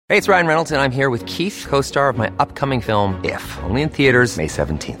Hey, it's Ryan Reynolds, and I'm here with Keith, co-star of my upcoming film, If, only in theaters May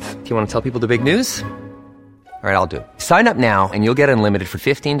 17th. Do you want to tell people the big news? All right, I'll do it. Sign up now and you'll get unlimited for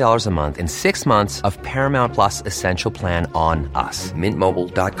 $15 a month and 6 months of Paramount Plus Essential Plan on us.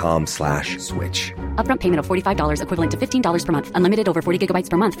 MintMobile.com/switch. Upfront payment of $45 equivalent to $15 per month. Unlimited over 40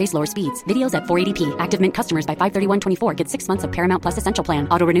 gigabytes per month. Face lower speeds. Videos at 480p. Active Mint customers by 531.24 get 6 months of Paramount Plus Essential Plan.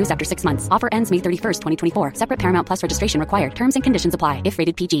 Auto renews after 6 months. Offer ends May 31st, 2024. Separate Paramount Plus registration required. Terms and conditions apply if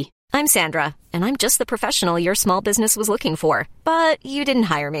rated PG. I'm Sandra, and I'm just the professional your small business was looking for. But you didn't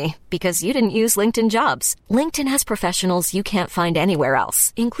hire me because you didn't use LinkedIn Jobs. LinkedIn has professionals you can't find anywhere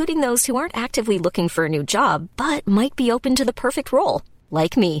else, including those who aren't actively looking for a new job, but might be open to the perfect role,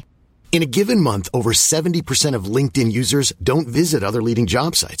 like me. In a given month, over 70% of LinkedIn users don't visit other leading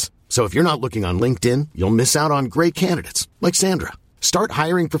job sites. So if you're not looking on LinkedIn, you'll miss out on great candidates like Sandra. Start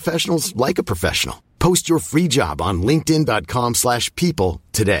hiring professionals like a professional. Post your free job on linkedin.com/people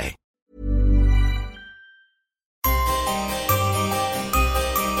today.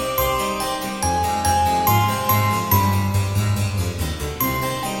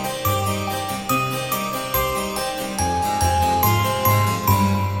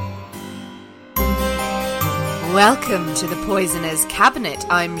 Welcome to the Poisoner's Cabinet.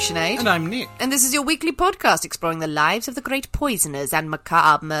 I'm Sinead. And I'm Nick. And this is your weekly podcast exploring the lives of the great poisoners and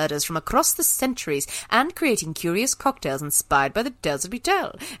macabre murders from across the centuries and creating curious cocktails inspired by the tales that we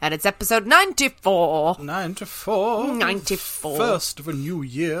tell. And it's episode 94. 94. 94. First of a new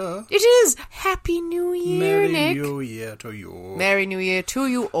year. It is. Happy New Year, Merry Nick. New Year to you. Merry New Year to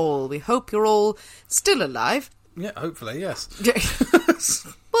you all. We hope you're all still alive. Yeah, hopefully, yes.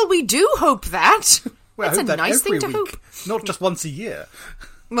 Well, we do hope that. Well, That's I hope a that nice thing every to week, hope. not just once a year.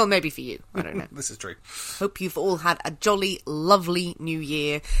 Well, maybe for you. I don't know. This is true. Hope you've all had a jolly, lovely new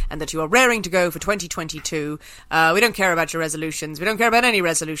year and that you are raring to go for 2022. We don't care about your resolutions. We don't care about any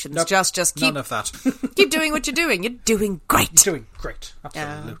resolutions. Nope, Just keep... none of that. keep doing what you're doing. You're doing great. Doing great.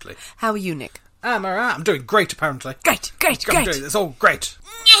 Absolutely. How are you, Nick? I'm alright. I'm doing great, apparently. Great. It's all great.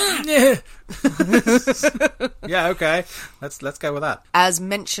 Yeah, okay. Let's go with that. As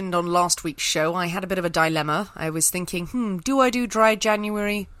mentioned on last week's show, I had a bit of a dilemma. I was thinking, do I do dry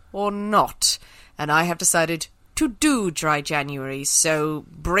January or not? And I have decided to do dry January, so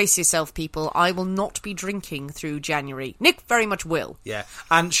brace yourself, people. I will not be drinking through January. Nick very much will. Yeah.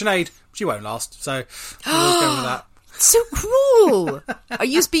 And Sinead, she won't last, so we'll go with that. So cruel! Are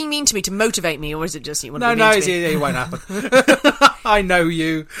you being mean to me to motivate me, or is it just you want to be mean to me? It won't happen. I know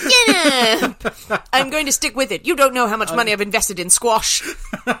you. Yeah! I'm going to stick with it. You don't know how much money I've invested in squash.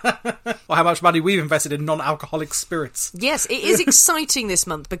 Or how much money we've invested in non-alcoholic spirits. Yes, it is exciting this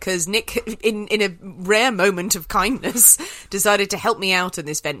month because Nick, in a rare moment of kindness, decided to help me out in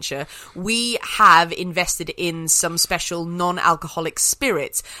this venture. We have invested in some special non-alcoholic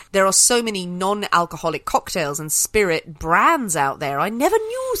spirits. There are so many non-alcoholic cocktails and spirit brands out there. I never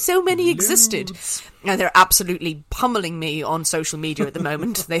knew so many existed. And they're absolutely pummeling me on social media at the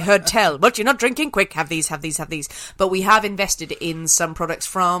moment. They heard tell, but you're not drinking? Quick, have these. But we have invested in some products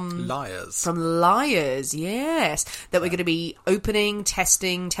from... Liars. From Liars, yes. That we're going to be opening,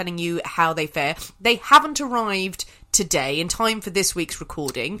 testing, telling you how they fare. They haven't arrived today in time for this week's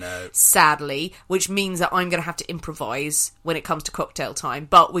recording, no. Sadly, which means that I'm going to have to improvise when it comes to cocktail time.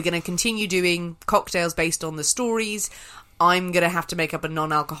 But we're going to continue doing cocktails based on the stories. I'm going to have to make up a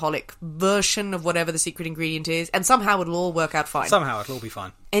non-alcoholic version of whatever the secret ingredient is, and somehow it'll all work out fine. Somehow it'll all be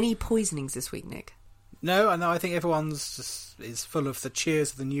fine. Any poisonings this week, Nick? No, I think everyone's just is full of the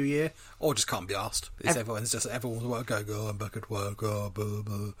cheers of the new year, or just can't be asked. Everyone's go, I'm back at work. Blah,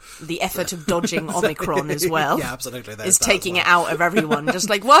 blah. The effort of dodging Omicron as well. Yeah, absolutely. Is taking it out of everyone. Just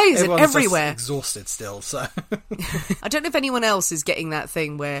like, why is everyone's it everywhere? Just exhausted still, so. I don't know if anyone else is getting that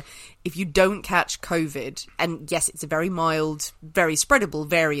thing where if you don't catch COVID, and yes, it's a very mild, very spreadable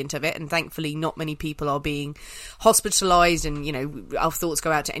variant of it, and thankfully not many people are being hospitalised, and, our thoughts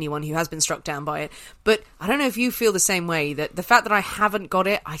go out to anyone who has been struck down by it. But I don't know if you feel the same way, that the fact that I haven't got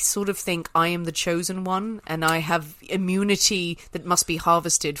it, I sort of think I am the chosen one, and I have immunity that must be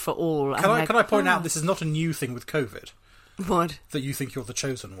harvested for all. Can I point out this is not a new thing with COVID? What? That you think you're the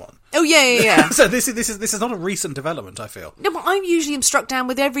chosen one. Oh, yeah. So this is not a recent development, I feel. No, but I usually am struck down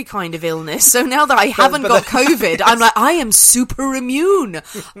with every kind of illness, so now that I haven't got COVID, I'm like, I am super immune.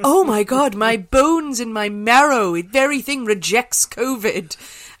 Oh my God, my bones and my marrow, everything rejects COVID.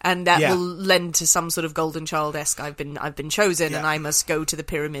 and that will lend to some sort of golden child-esque. I've been chosen, and I must go to the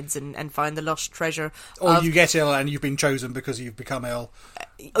pyramids and find the lost treasure. Or you get ill and you've been chosen because you've become ill.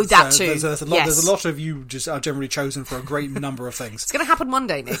 That too. There's a lot of you just are generally chosen for a great number of things. It's going to happen one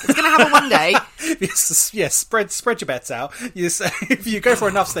day, Nick. It's going to happen one day. Yes. Spread your bets out. If you go for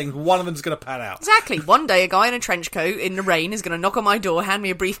enough things, one of them's going to pan out. Exactly. One day, a guy in a trench coat in the rain is going to knock on my door, hand me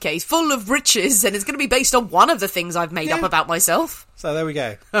a briefcase full of riches, and it's going to be based on one of the things I've made up about myself. So there we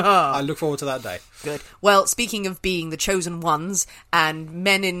go. I look forward to that day. Good. Well, speaking of being the chosen ones and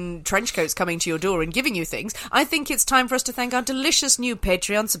men in trench coats coming to your door and giving you things, I think it's time for us to thank our delicious new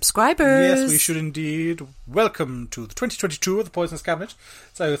Patreon subscribers. Yes, we should indeed. Welcome to the 2022 of the Poisonous Cabinet.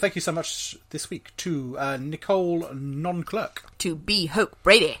 So thank you so much this week to Nicole Non-Clerk. To B. Hoke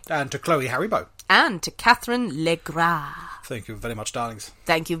Brady. And to Chloe Haribo. And to Catherine Legras. Thank you very much, darlings.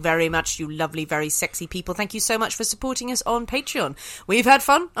 Thank you very much, you lovely, very sexy people. Thank you so much for supporting us on Patreon. We've had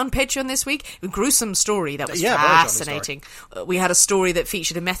fun on Patreon this week. A gruesome story that was fascinating. We had a story that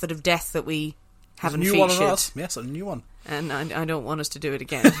featured a method of death that we haven't featured. A new one on us. Yes, a new one. And I don't want us to do it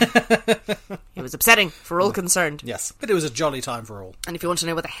again. It was upsetting for all concerned. Yes, but it was a jolly time for all. And if you want to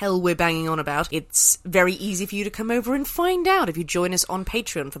know what the hell we're banging on about, it's very easy for you to come over and find out if you join us on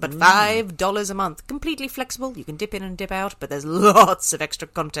Patreon for about $5 a month. Completely flexible. You can dip in and dip out, but there's lots of extra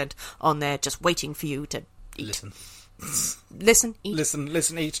content on there just waiting for you to eat. Listen, eat.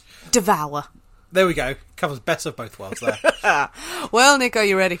 Listen, eat. Devour. There we go. Covers best of both worlds there. Well, Nick, are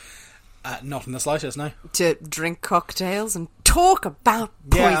you ready? Not in the slightest, no. To drink cocktails and talk about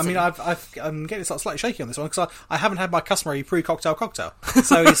poison. Yeah, I mean, I'm getting slightly shaky on this one because I haven't had my customary pre-cocktail cocktail.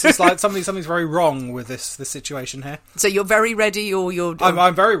 So it's like something's very wrong with this situation here. So you're very ready, or you're?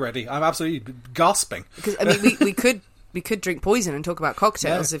 I'm very ready. I'm absolutely gasping. Because I mean, we could drink poison and talk about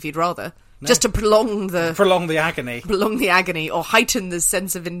cocktails if you'd rather, just to prolong the agony, or heighten the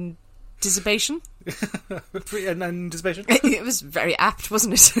sense of anticipation. Anticipation. It was very apt,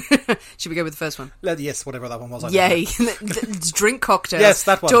 wasn't it? Should we go with the first one? Yes, whatever that one was. Yay. Drink cocktails. Yes,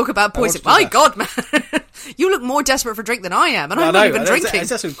 that one. Talk about poison. My God, man. You look more desperate for a drink than I am, and I'm not even drinking.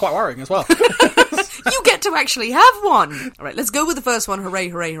 It's actually quite worrying as well. You get to actually have one. All right, let's go with the first one. Hooray,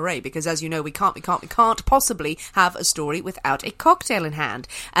 hooray, hooray. Because as you know, we can't possibly have a story without a cocktail in hand.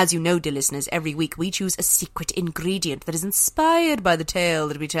 As you know, dear listeners, every week we choose a secret ingredient that is inspired by the tale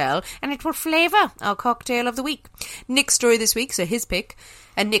that we tell, and it will flavour our cocktail of the week. Nick's story this week, so his pick.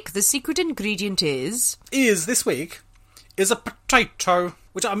 And Nick, the secret ingredient is this week is a potato,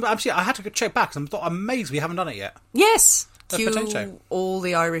 which I had to check back because I'm amazed we haven't done it yet. Yes. Cue potato. All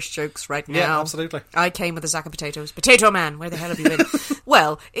the Irish jokes right now. Yeah, absolutely. I came with a sack of potatoes. Potato man, where the hell have you been?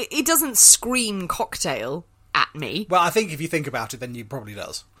 Well, it doesn't scream cocktail at me. Well, I think if you think about it, then it probably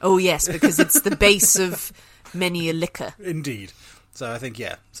does. Oh, yes, because it's the base of many a liquor. Indeed. So I think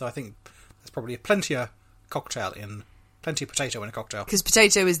there's probably plenty of potato in a cocktail. Because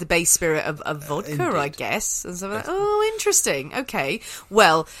potato is the base spirit of vodka, Indeed. I guess. And so interesting. Okay.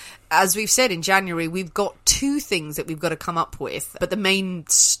 Well, as we've said, in January, we've got two things that we've got to come up with. But the main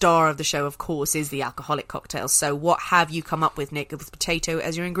star of the show, of course, is the alcoholic cocktail. So what have you come up with, Nick, with potato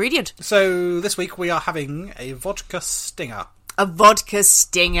as your ingredient? So this week we are having a vodka stinger. A vodka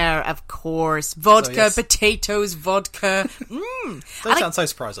stinger, of course. Vodka, potatoes, vodka. Don't sound so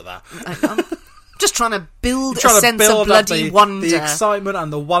surprised at that. I'm just trying to build a sense of bloody wonder. The excitement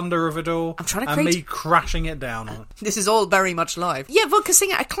and the wonder of it all. I'm trying to and me crashing it down on it. This is all very much live. Yeah, vodka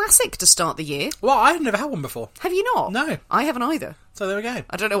stinger, a classic to start the year. Well, I've never had one before. Have you not? No. I haven't either. So there we go.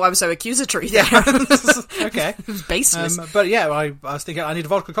 I don't know why I'm so accusatory there. Okay. It was baseless. But yeah, I was thinking I need a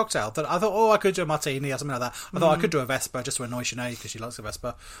vodka cocktail. I thought, I could do a martini or something like that. I thought I could do a Vespa just to annoy Sinead because she likes a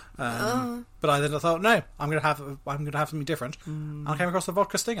Vespa. But I thought, no, I'm going to have something different. And I came across the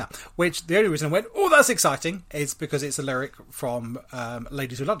vodka stinger, which the only reason I went, oh, that's exciting, is because it's a lyric from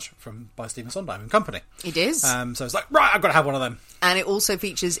Ladies Who Lunch by Stephen Sondheim and Company. It is. So it's like, right, I've got to have one of them. And it also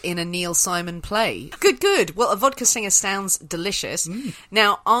features in a Neil Simon play. Good. Well, a vodka stinger sounds delicious.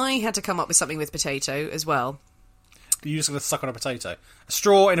 Now, I had to come up with something with potato as well. You're just going to suck on a potato. A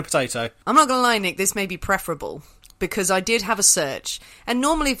straw in a potato. I'm not going to lie, Nick, this may be preferable, because I did have a search. And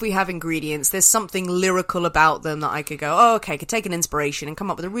normally if we have ingredients, there's something lyrical about them that I could go, oh, okay, I could take an inspiration and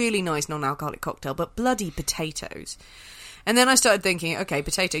come up with a really nice non-alcoholic cocktail, but bloody potatoes. And then I started thinking, okay,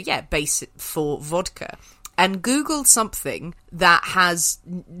 potato, yeah, base for vodka. And Googled something that has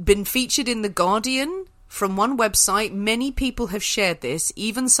been featured in The Guardian from one website. Many people have shared this.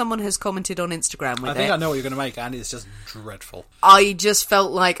 Even someone has commented on Instagram with it. I think I know what you're going to make, and it's just dreadful. I just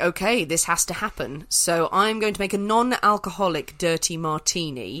felt like, okay, this has to happen. So I'm going to make a non-alcoholic dirty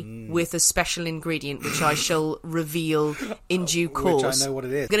martini with a special ingredient, which I shall reveal in due course. Which I know what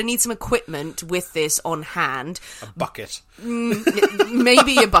it is. I'm going to need some equipment with this on hand. A bucket.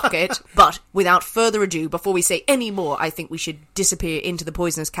 Maybe a bucket, but without further ado, before we say any more, I think we should disappear into the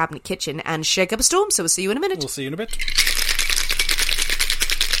Poisonous Cabinet kitchen and shake up a storm. So we'll see you in a minute. We'll see you in a bit.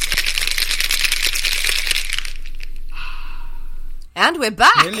 And we're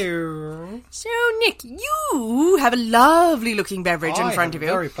back. Hello. So, Nick, you have a lovely looking beverage in front of you.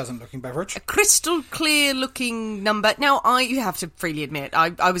 A very pleasant looking beverage. A crystal clear looking number. Now, you have to freely admit,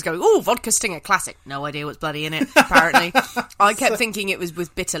 I was going, oh, vodka stinger, classic. No idea what's bloody in it, apparently. I kept thinking it was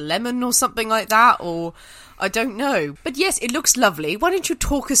with bitter lemon or something like that, or I don't know. But yes, it looks lovely. Why don't you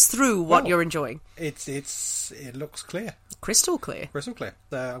talk us through what you're enjoying? It looks clear. Crystal clear. Crystal clear.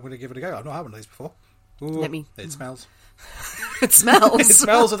 I'm going to give it a go. I've not had one of these before. Ooh, it smells. It smells. It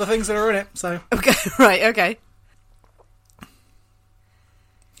smells of the things that are in it, so... Okay, right, okay.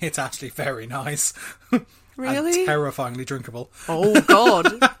 It's actually very nice. Really? And terrifyingly drinkable. Oh,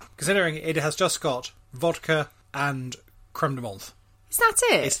 God. Considering it has just got vodka and creme de menthe. Is that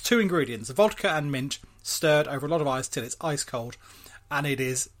it? It's 2 ingredients, vodka and mint, stirred over a lot of ice till it's ice cold, and it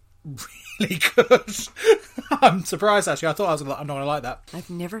is really good. I'm surprised, actually. I thought I'm not going to like that. I've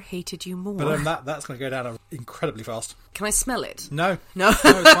never hated you more. But that's going to go down incredibly fast. Can I smell it? No. No? No,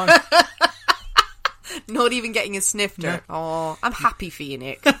 it's fine. Not even getting a snifter. No. Oh, I'm happy for you,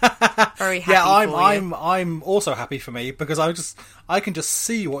 Nick. Very happy for you. I'm also happy for me, because I can just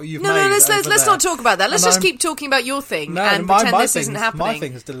see what you've made. No, let's not talk about that. Let's just keep talking about your thing and pretend this isn't happening. My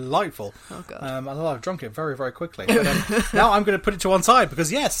thing is delightful. Oh, God. I know I've drunk it very, very quickly. But, now I'm going to put it to one side,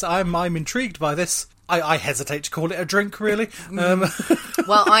 because yes, I'm intrigued by this. I hesitate to call it a drink, really. Well,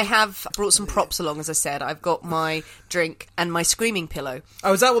 I have brought some props along, as I said. I've got my drink and my screaming pillow.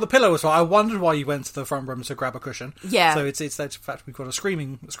 Oh, is that what the pillow was for? I wondered why you went to the front room to grab a cushion. Yeah. So it's that fact we've got a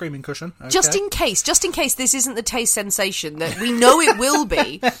screaming cushion. Okay. Just in case this isn't the taste sensation that we know it will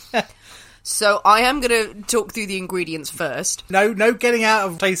be. So I am going to talk through the ingredients first. No getting out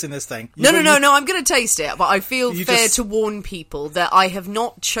of tasting this thing. No, I'm going to taste it, but I feel fair to warn people that I have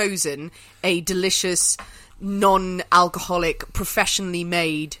not chosen a delicious, non-alcoholic, professionally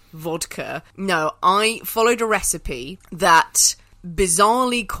made vodka. No, I followed a recipe that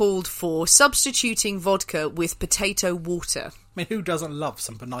bizarrely called for substituting vodka with potato water. I mean, who doesn't love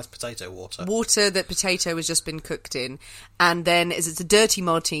some nice potato water? Water that potato has just been cooked in. And then, as it's a dirty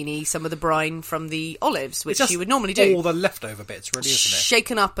martini, some of the brine from the olives, which you would normally do. All the leftover bits, really, isn't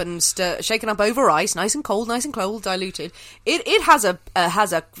it? Shaken up over ice, nice and cold, diluted. It has a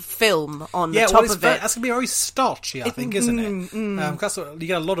film on the top of it. That's going to be very starchy, I think, isn't it? That's what, you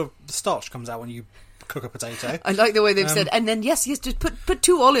get a lot of starch comes out when you cook a potato. I like the way they've said, and then yes, just put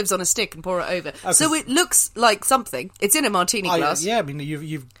 2 olives on a stick and pour it over. So it looks like something. It's in a martini glass. Yeah, I mean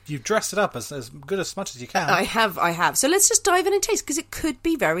you've dressed it up as good as much as you can. I have. So let's just dive in and taste, because it could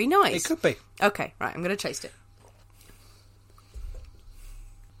be very nice. It could be. Okay, right. I'm going to taste it.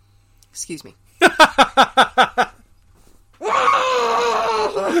 Excuse me.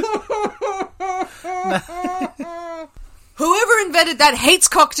 Whoever invented that hates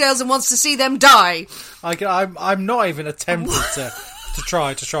cocktails and wants to see them die. I'm not even attempting to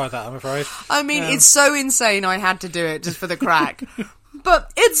try that, I'm afraid. I mean, it's so insane I had to do it just for the crack.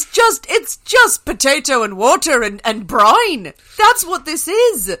 But it's just potato and water and brine. That's what this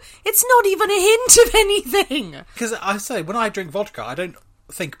is. It's not even a hint of anything. Because I say, when I drink vodka, I don't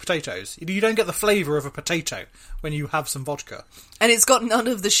think potatoes. You don't get the flavour of a potato when you have some vodka. And it's got none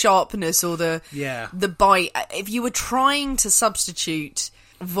of the sharpness or the bite. If you were trying to substitute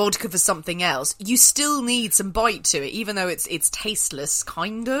vodka for something else, you still need some bite to it, even though it's tasteless,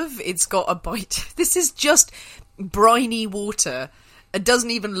 kind of. It's got a bite. This is just briny water. It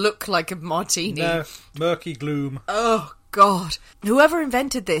doesn't even look like a martini. No, murky gloom. Oh, God. Whoever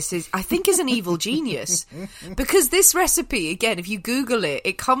invented this is an evil genius. Because this recipe, again, if you Google it,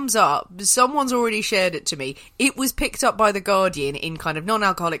 it comes up. Someone's already shared it to me. It was picked up by The Guardian in kind of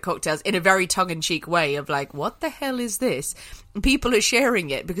non-alcoholic cocktails in a very tongue-in-cheek way of like, what the hell is this? people are sharing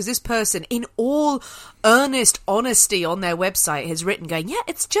it because this person, in all earnest honesty on their website, has written going, yeah,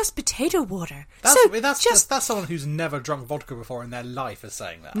 it's just potato water. That's someone who's never drunk vodka before in their life is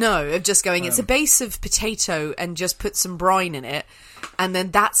saying that. No, of just going, it's a base of potato and just put some brine in it, and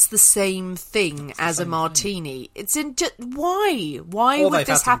then that's the same thing as a martini. It's in why? Why would this happen? Or they've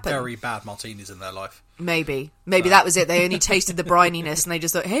had some very bad martinis in their life. Maybe that was it. They only tasted the brininess and they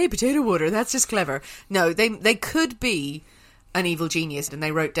just thought, hey, potato water, that's just clever. No, they could be an evil genius, and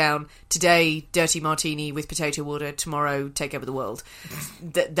they wrote down, today, dirty martini with potato water, tomorrow, take over the world.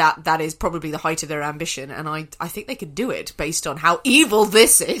 That is probably the height of their ambition, and I think they could do it based on how evil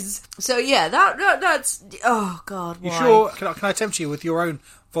this is. So yeah, that's... Oh, God, why? You sure? Can I tempt you with your own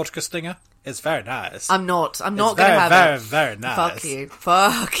vodka stinger? It's very nice. I'm not going to have it. Very nice.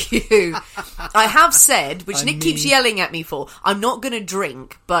 Fuck you. I have said, which Nick keeps yelling at me for, I'm not going to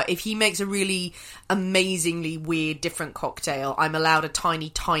drink, but if he makes a really amazingly weird, different cocktail, I'm allowed a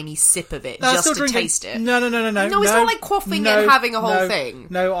tiny, tiny sip of it just to taste it. No. No, it's not like quaffing and having a whole thing.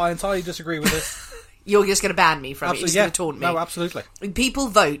 No, I entirely disagree with this. You're just going to ban me from it. You're just going to taunt me. No, absolutely. People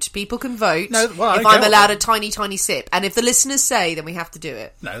vote. People can vote if I'm allowed a tiny, tiny sip. And if the listeners say, then we have to do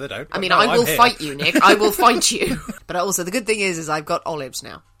it. No, they don't. I mean, I will fight you, Nick. I will fight you. But also, the good thing is I've got olives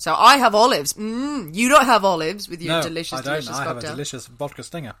now. So I have olives. You don't have olives with your delicious cocktail. I have a delicious vodka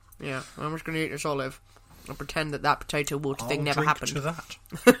stinger. Yeah, I'm just going to eat this olive. I'll pretend that potato water thing never happened. To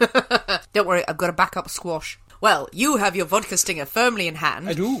that. Don't worry, I've got a backup squash. Well, you have your vodka stinger firmly in hand.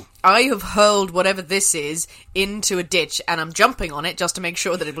 I do. I have hurled whatever this is into a ditch, and I'm jumping on it just to make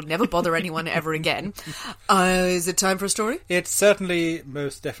sure that it will never bother anyone ever again. Is it time for a story? It certainly,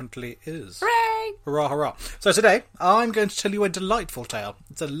 most definitely is. Hooray! Hurrah, hurrah. So today, I'm going to tell you a delightful tale.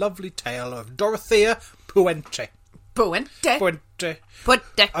 It's a lovely tale of Dorothea Puente. Puente.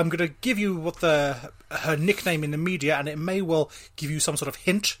 I'm going to give you what her nickname in the media, and it may well give you some sort of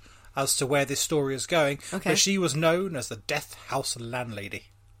hint as to where this story is going. Okay. But she was known as the Death House Landlady.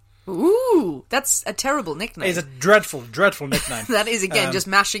 Ooh, that's a terrible nickname. It's a dreadful, dreadful nickname. That is, again, just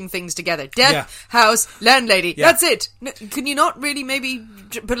mashing things together. Death House Landlady. Yeah. That's it. Can you not really maybe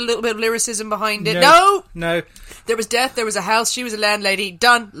put a little bit of lyricism behind it? No. There was death, there was a house, she was a landlady.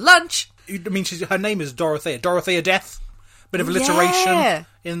 Done. Lunch. I mean, her name is Dorothea. Dorothea Death. Bit of alliteration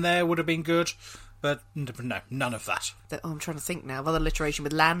in there would have been good. But no, none of that. I'm trying to think now of other alliteration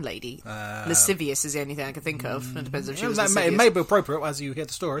with landlady. Lascivious is the only thing I can think of. It depends if she was lascivious. It may be appropriate as you hear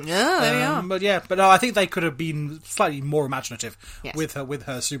the story. Yeah, there you are. But no, I think they could have been slightly more imaginative with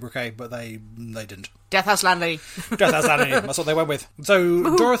her sobriquet, but they didn't. Death House Landlady. Death House Landlady. That's what they went with.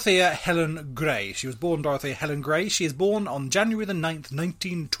 So, Dorothea Helen Gray. She was born Dorothea Helen Gray. She is born on January the 9th,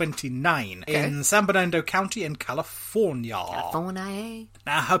 1929, in San Bernardino County in California.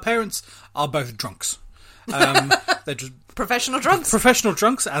 Now, her parents are both drunks. They're just professional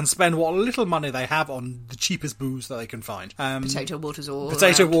drunks and spend what little money they have on the cheapest booze that they can find. Potato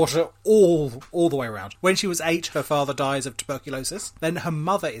water all the way around. When she was 8, her father dies of tuberculosis. Then her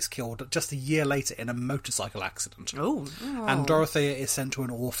mother is killed just a year later in a motorcycle accident. And Dorothea is sent to an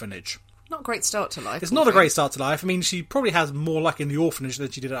orphanage. Not a great start to life. It's not a great start to life. I mean, she probably has more luck in the orphanage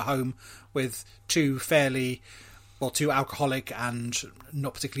than she did at home with two alcoholic and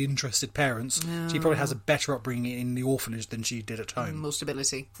not particularly interested parents. She probably has a better upbringing in the orphanage than she did at home. More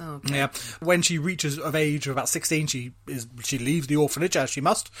stability. Okay. Yeah. When she reaches of age of about 16, she leaves the orphanage, as she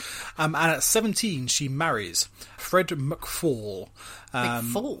must. And at 17, she marries Fred McFall.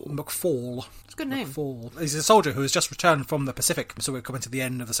 McFall. It's a good name. McFall. He's a soldier who has just returned from the Pacific, so we're coming to the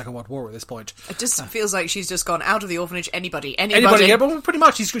end of the Second World War at this point. It just feels like she's just gone out of the orphanage. Anybody. Yeah, but pretty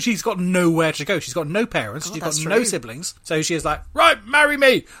much she's got nowhere to go. She's got no parents. She's got no siblings. So she is like, right, marry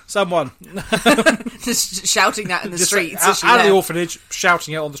me, someone. Just shouting that in the streets. Out of the orphanage,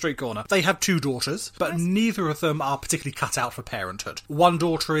 shouting it on the street corner. They have 2 daughters, but neither of them are particularly cut out for parenthood. One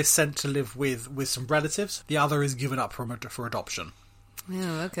daughter is sent to live with some relatives. The other is given up for adoption.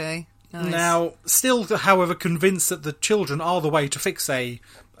 Oh, okay. Nice. Now, still, however, convinced that the children are the way to fix a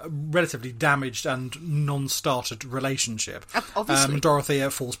relatively damaged and non-started relationship. Obviously.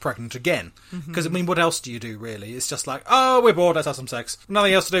 Dorothea falls pregnant again. Because, I mean, what else do you do, really? It's just like, oh, we're bored, let's have some sex.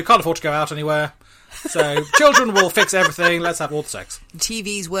 Nothing else to do, can't afford to go out anywhere. So, children will fix everything, let's have all the sex.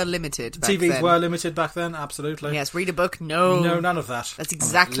 TVs were limited back then. Absolutely. Yes, read a book, no, none of that. That's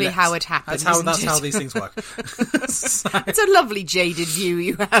exactly how it happens. That's how these things work. It's a lovely jaded view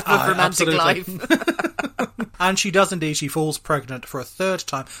you have of romantic life. And she does indeed, she falls pregnant for a 3rd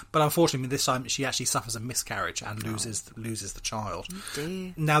time, but unfortunately this time she actually suffers a miscarriage and loses the child.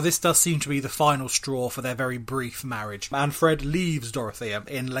 Dear. Now this does seem to be the final straw for their very brief marriage, and Fred leaves Dorothea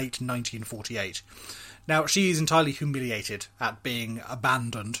in late 1948. Now, she is entirely humiliated at being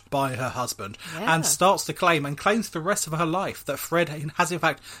abandoned by her husband Yeah. and starts to claims the rest of her life that Fred has in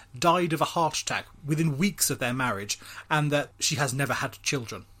fact died of a heart attack within weeks of their marriage and that she has never had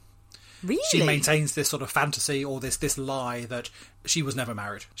children. Really? She maintains this sort of fantasy or this lie that she was never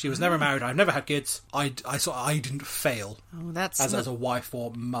married. She was never married. I've never had kids. I didn't fail as a wife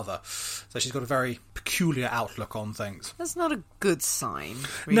or mother. So she's got a very peculiar outlook on things. That's not a good sign.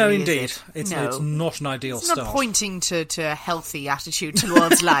 Really, No, is indeed. it? It's No. not an ideal It's start. not pointing to a healthy attitude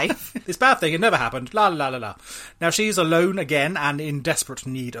towards life. This bad thing, it never happened. La la la la. Now she's alone again and in desperate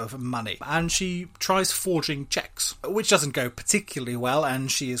need of money. And she tries forging checks, which doesn't go particularly well,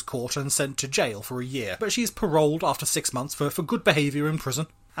 and she is caught and sent to jail for a year. But she's paroled after 6 months for good behaviour in prison.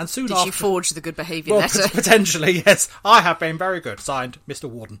 And soon Did after... she forge the good behaviour Well, letter? potentially, yes. I have been very good. Signed, Mr.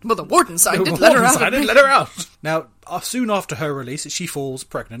 Warden. Well, the warden signed The it. Let her warden out. signed it, let her out. Now, soon after her release, she falls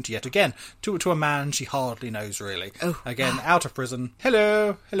pregnant yet again to a man she hardly knows, really. Oh. Again, out of prison.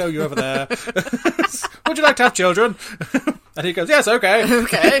 Hello, you over there. Would you like to have children? And he goes, yes, okay.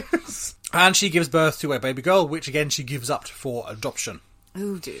 Okay. And she gives birth to a baby girl, which again she gives up for adoption.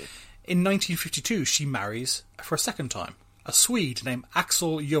 Oh, dear. In 1952, she marries for a second time. A Swede named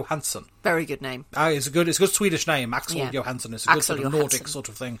Axel Johansson. Very good name. It's a good Swedish name. Axel Yeah. Johansson. It's a good Axel sort of Nordic Johansson. sort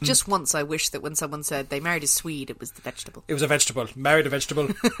of thing. Just once I wish that when someone said they married a Swede, it was the vegetable. It was a vegetable. Married a vegetable.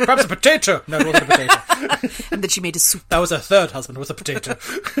 Perhaps a potato. No, it wasn't a potato. And that she made a soup. That was her third husband, was a potato.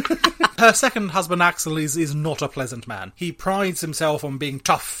 Her second husband, Axel, is not a pleasant man. He prides himself on being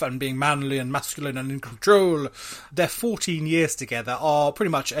tough and being manly and masculine and in control. Their 14 years together are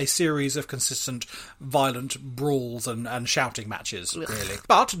pretty much a series of consistent violent brawls and shouting matches, really.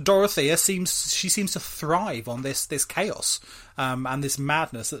 But Dorothea seems to thrive on this chaos. And this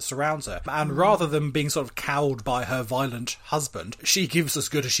madness that surrounds her. And rather than being sort of cowed by her violent husband, she gives as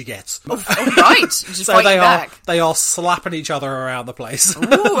good as she gets. Oh, right. Just So fighting back. they are slapping each other around the place.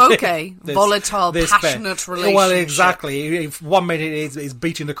 Ooh, okay. Volatile, this passionate pair. relationship. Well, exactly. If 1 minute is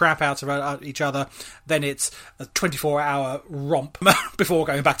beating the crap out of each other, then it's a 24-hour romp before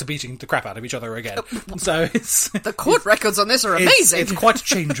going back to beating the crap out of each other again. So it's The court records on this are amazing. It's quite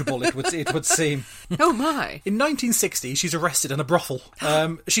changeable. It would seem. Oh, my. In 1960, she's arrested in a brothel.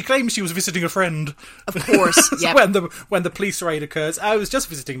 She claims she was visiting a friend. Of course, yeah. when the police raid occurs, I was just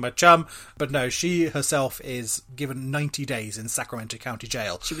visiting my chum. But no, she herself is given 90 days in Sacramento County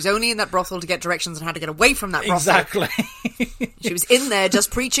Jail. She was only in that brothel to get directions on how to get away from that brothel. Exactly. She was in there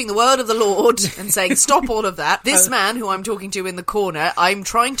just preaching the word of the Lord and saying, stop all of that. This man who I'm talking to in the corner, I'm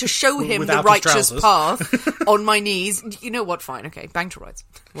trying to show him Without the his righteous trousers. path on my knees. You know what? Fine. Okay. Bang to rights.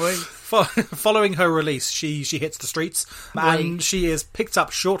 Following her release, she hits the streets, and she is picked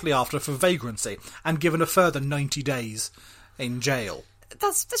up shortly after for vagrancy and given a further 90 days in jail.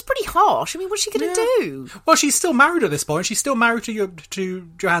 That's pretty harsh. I mean, what's she going to do? Well, she's still married at this point. She's still married to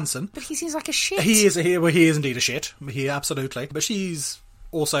Johansson. But he seems like a shit. He is indeed a shit. He absolutely. But she's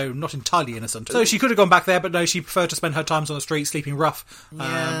also not entirely innocent. So she could have gone back there, but no, she preferred to spend her times on the street sleeping rough.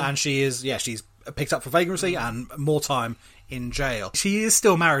 Yeah. And she's picked up for vagrancy and more time in jail. She is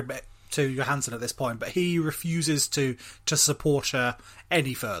still married to Johansson at this point, but he refuses to support her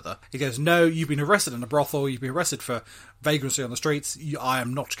any further. He goes, no, you've been arrested in a brothel, you've been arrested for vagrancy on the streets,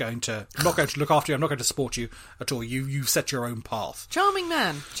 I'm not going to look after you, I'm not going to support you at all. You've set your own path. Charming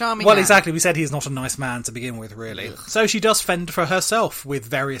man. Charming Well, man. exactly. We said he's not a nice man to begin with, really. Ugh. So she does fend for herself with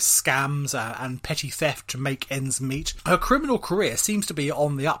various scams and petty theft to make ends meet. Her criminal career seems to be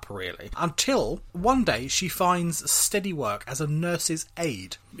on the up, really, until one day she finds steady work as a nurse's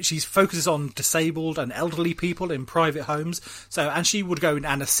aide. She focuses on disabled and elderly people in private homes, and she would go in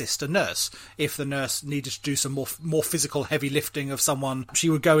and assist a nurse. If the nurse needed to do some more physical heavy lifting of someone, she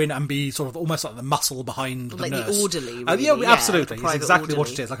would go in and be sort of almost like the muscle behind the nurse. Like the orderly, really. Yeah, absolutely. Like it's exactly orderly.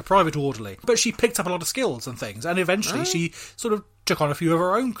 what it is, like a private orderly. But she picked up a lot of skills and things, and eventually she sort of took on a few of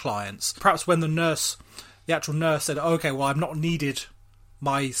her own clients. Perhaps when the actual nurse said, okay, well, I'm not needed,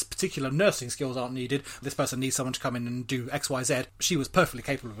 my particular nursing skills aren't needed, this person needs someone to come in and do X, Y, Z, she was perfectly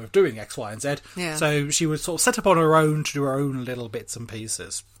capable of doing X, Y, and Z. Yeah. So she would sort of set up on her own to do her own little bits and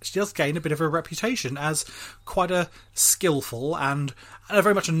pieces. She does gain a bit of a reputation as quite a skillful and a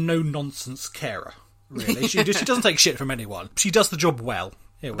very much a no-nonsense carer, really. She doesn't take shit from anyone. She does the job well.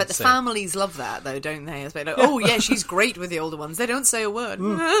 But the families love that, though, don't they? It's like, oh, yeah, she's great with the older ones. They don't say a word.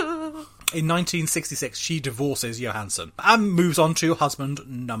 In 1966, she divorces Johansson and moves on to husband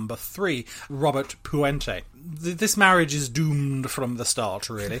number 3, Robert Puente. This marriage is doomed from the start,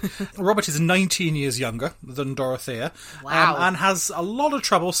 really. Robert is 19 years younger than Dorothea. Wow. And has a lot of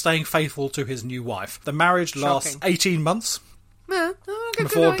trouble staying faithful to his new wife. The marriage lasts 18 months. Yeah,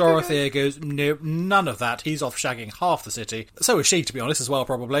 Before Dorothea goes, no, none of that. He's off shagging half the city. So is she, to be honest, as well,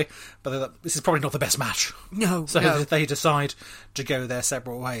 probably. But this is probably not the best match. No, So they decide to go their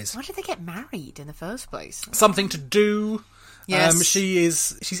separate ways. Why did they get married in the first place? Something to do. Yes.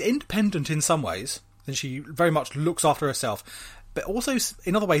 She's independent in some ways, and she very much looks after herself. But also,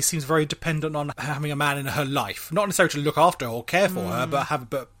 in other ways, seems very dependent on having a man in her life. Not necessarily to look after her or care for her,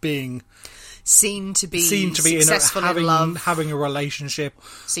 but being seen to be successful in love, having a relationship,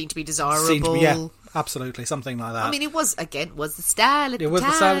 seen to be desirable. Absolutely, something like that. I mean, it was the style at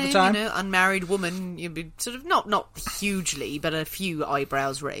the time. You know, unmarried woman, you'd be sort of not hugely, but a few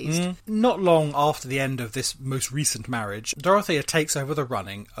eyebrows raised. Not long after the end of this most recent marriage, Dorothea takes over the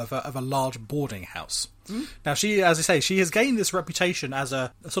running of a large boarding house. Now, she, as I say, she has gained this reputation as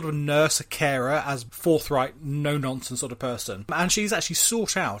a sort of a nurse, a carer, as forthright, no-nonsense sort of person. And she's actually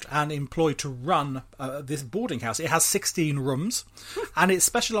sought out and employed to run this boarding house. It has 16 rooms, and it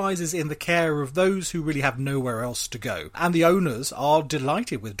specialises in the care of those who really have nowhere else to go. And the owners are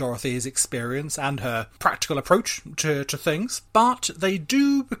delighted with Dorothea's experience and her practical approach to things, but they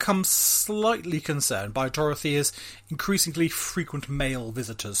do become slightly concerned by Dorothea's increasingly frequent male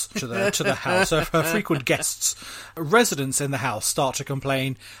visitors to the house. Her frequent guests. Residents in the house start to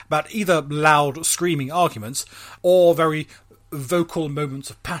complain about either loud screaming arguments or very vocal moments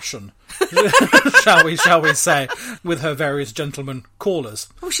of passion, shall we say, with her various gentlemen callers.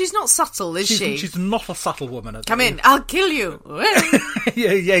 Oh, she's not subtle, is she? She's not a subtle woman. Come in, I'll kill you.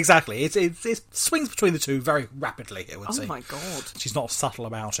 yeah, exactly. It swings between the two very rapidly, it would say. Oh my god. She's not subtle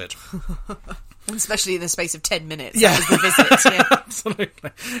about it. Especially in the space of 10 minutes. Yeah. That was the visit. Yeah.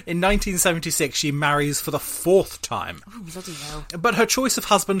 Absolutely. In 1976, she marries for the 4th time. Oh, bloody hell. But her choice of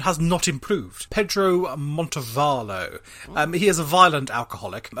husband has not improved. Pedro Montevallo. He is a violent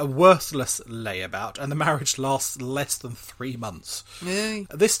alcoholic, a worthless layabout, and the marriage lasts less than 3 months. Yeah.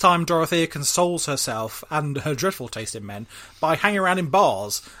 This time, Dorothea consoles herself and her dreadful taste in men by hanging around in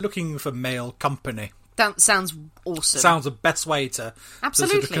bars, looking for male company. That sounds awesome. Sounds the best way to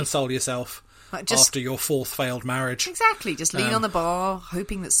Absolutely. sort of console yourself. After your 4th failed marriage. Exactly. Just lean on the bar,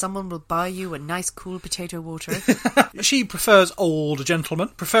 hoping that someone will buy you a nice cool potato water. She prefers old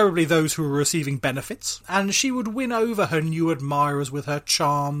gentlemen, preferably those who are receiving benefits, and she would win over her new admirers with her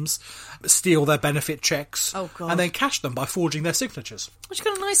charms, steal their benefit checks, and then cash them by forging their signatures. Well, she's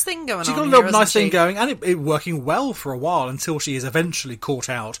got a nice thing going on. She's got a little nice thing going, and it working well for a while until she is eventually caught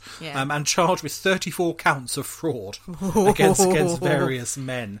out and charged with 34 counts of fraud against various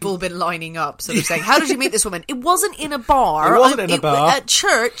men. We've all been lining up, sort of saying, how did you meet this woman? It wasn't in a bar. It wasn't in a bar. At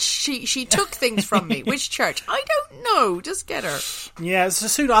church, she took things from me. Which church? I don't know. Just get her. Yeah, so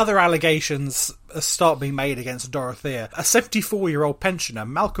soon other allegations start being made against Dorothea. A 74-year-old pensioner,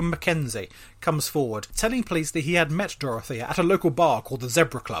 Malcolm Mackenzie, comes forward, telling police that he had met Dorothea at a local bar called the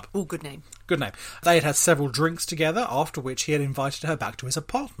Zebra Club. Oh, good name. Good name. They had had several drinks together, after which he had invited her back to his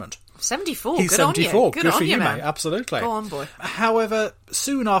apartment. 74. He's good 74. On you. Good for you, man. mate. Absolutely. Go on, boy. However,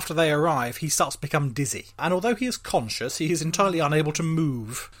 soon after they arrive, he starts to become dizzy. And although he is conscious, he is entirely unable to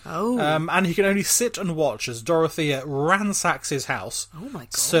move. Oh. And he can only sit and watch as Dorothea ransacks his house. Oh, my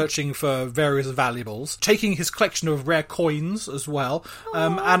God. Searching for various valuables, taking his collection of rare coins as well,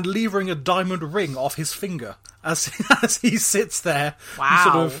 and levering a diamond ring off his finger. As he sits there,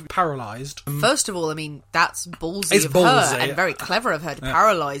 sort of paralysed. First of all, I mean, that's ballsy It's of ballsy, her, and very clever of her to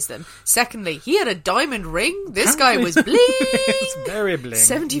paralyse them. Secondly, he had a diamond ring. This guy was bling. It's very bling.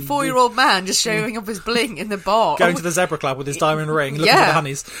 74-year-old man just showing off his bling in the bar. Going to the Zebra Club with his diamond ring, looking for the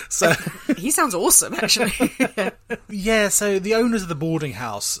honeys. So he sounds awesome, actually. Yeah, so the owners of the boarding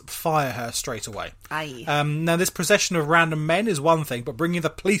house fire her straight away. Aye. Now, this procession of random men is one thing, but bringing the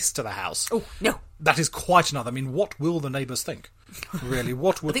police to the house... Oh, no. That is quite another. I mean, what will the neighbours think? Really,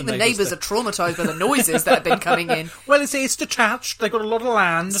 what would I think the the neighbours neighbours are traumatised by the noises that have been coming in. Well, it's detached. They've got a lot of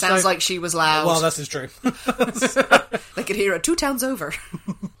land. Sounds like she was loud. Well, that is true. They could hear her 2 towns over.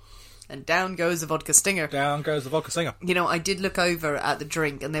 And down goes the vodka stinger. Down goes the vodka stinger. You know, I did look over at the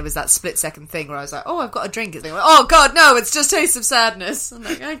drink, and there was that split-second thing where I was like, oh, I've got a drink. And they went, oh, God, no, it's just Taste of Sadness. I'm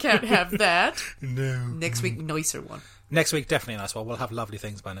like, I can't have that. No. Next week, nicer one. Next week, definitely a nice one. We'll have lovely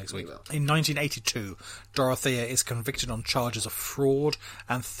things by next week. In 1982, Dorothea is convicted on charges of fraud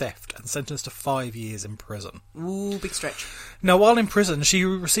and theft and sentenced to 5 years in prison. Ooh, big stretch. Now, while in prison, she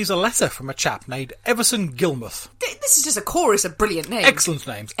receives a letter from a chap named Everson Gilmuth. This is just a chorus of brilliant names. Excellent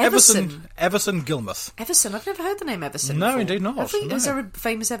names. Everson Gilmuth. Everson? I've never heard the name Everson No, before. indeed not. Have we? No. Is there a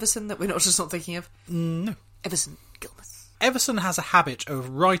famous Everson that we're not just not thinking of? No. Everson Gilmuth. Everson has a habit of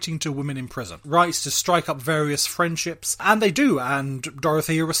writing to women in prison, writes to strike up various friendships, and they do, and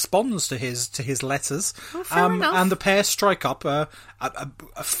Dorothea responds to his letters, fair enough. and the pair strike up a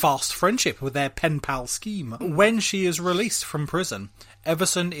fast friendship with their pen pal scheme. When she is released from prison,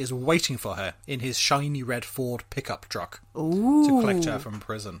 Everson is waiting for her in his shiny red Ford pickup truck to collect her from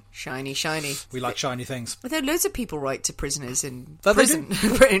prison. Shiny, shiny. We like shiny things. But there are loads of people write to prisoners in That they prison.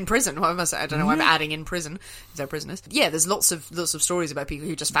 In prison. What am I saying? I don't know why I'm adding in prison if they're prisoners. Yeah, there's lots of stories about people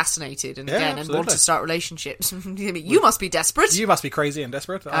who are just fascinated and want to start relationships. You must be desperate. You must be crazy and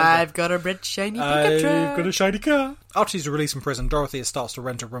desperate. I've got a red shiny pickup truck. I've got a shiny car. After she's released from prison, Dorothea starts to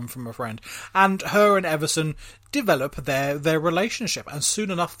rent a room from a friend, and her and Everson develop their relationship, and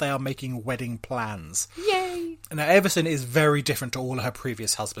soon enough they are making wedding plans. Yay! Now, Everson is very different to all her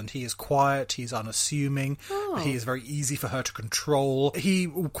previous husband. He is quiet, he's unassuming, he is very easy for her to control. He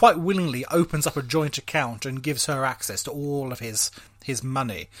quite willingly opens up a joint account and gives her access to all of his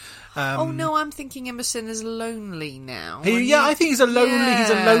money. No, I'm thinking Emerson is lonely now. I think he's a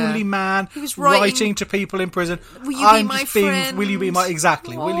lonely man. He was writing to people in prison. Will you be my friend? Will you be my Will you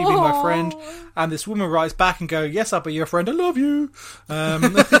be my friend? And this woman writes back and goes, "Yes, I'll be your friend. I love you."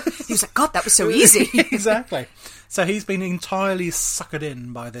 He was like, "God, that was so easy." Exactly. So he's been entirely suckered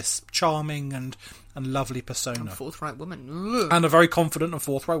in by this charming and lovely persona. Forthright woman. And a very confident and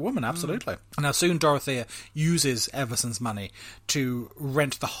forthright woman, absolutely. Now, soon Dorothea uses Everson's money to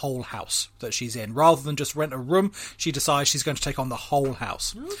rent the whole house that she's in. Rather than just rent a room, she decides she's going to take on the whole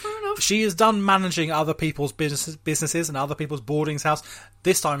house. Fair enough. She is done managing other people's businesses and other people's boardings house.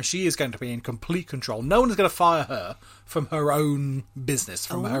 This time she is going to be in complete control. No one is going to fire her from her own business,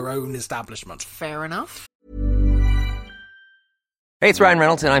 from her own establishment. Fair enough. Hey, it's Ryan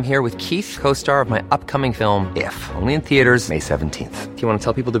Reynolds, and I'm here with Keith, co-star of my upcoming film, If, only in theaters May 17th. Do you want to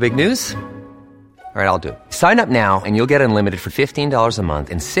tell people the big news? All right, I'll do it. Sign up now and you'll get unlimited for $15 a month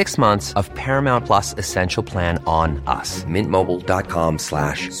and 6 months of Paramount Plus Essential Plan on us.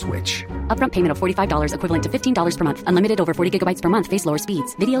 MintMobile.com/switch. Upfront payment of $45 equivalent to $15 per month. Unlimited over 40 gigabytes per month. Face lower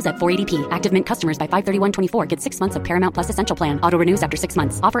speeds. Videos at 480p. Active Mint customers by 531.24 get 6 months of Paramount Plus Essential Plan. Auto renews after 6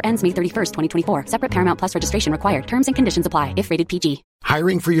 months. Offer ends May 31st, 2024. Separate Paramount Plus registration required. Terms and conditions apply if rated PG.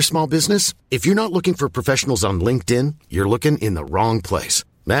 Hiring for your small business? If you're not looking for professionals on LinkedIn, you're looking in the wrong place.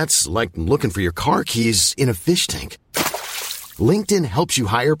 That's like looking for your car keys in a fish tank. LinkedIn helps you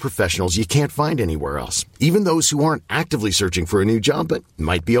hire professionals you can't find anywhere else, even those who aren't actively searching for a new job but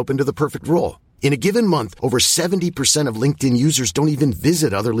might be open to the perfect role. In a given month, over 70% of LinkedIn users don't even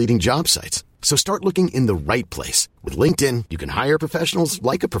visit other leading job sites. So start looking in the right place. With LinkedIn, you can hire professionals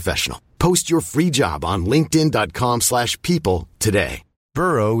like a professional. Post your free job on linkedin.com/people today.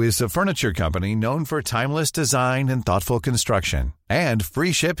 Burrow is a furniture company known for timeless design and thoughtful construction, and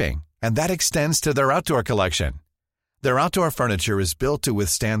free shipping, and that extends to their outdoor collection. Their outdoor furniture is built to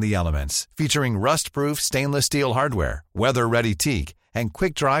withstand the elements, featuring rust-proof stainless steel hardware, weather-ready teak, and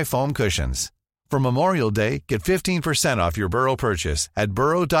quick-dry foam cushions. For Memorial Day, get 15% off your Burrow purchase at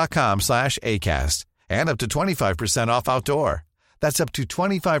burrow.com/ACAST, and up to 25% off outdoor. That's up to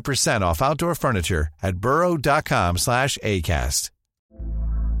 25% off outdoor furniture at burrow.com/ACAST.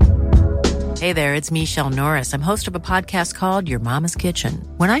 Hey there, it's Michelle Norris. I'm host of a podcast called Your Mama's Kitchen.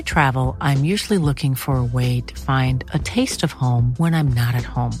 When I travel, I'm usually looking for a way to find a taste of home when I'm not at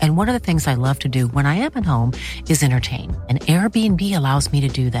home. And one of the things I love to do when I am at home is entertain. And Airbnb allows me to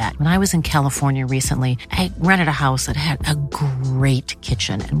do that. When I was in California recently, I rented a house that had a great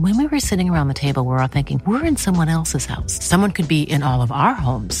kitchen. And when we were sitting around the table, we were all thinking, we're in someone else's house. Someone could be in all of our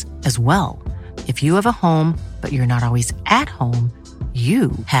homes as well. If you have a home, but you're not always at home,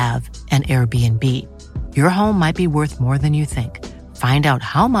 you have an Airbnb. Your home might be worth more than you think. Find out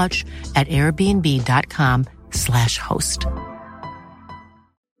how much at airbnb.com/host.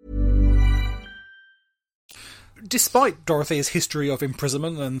 Despite Dorothea's history of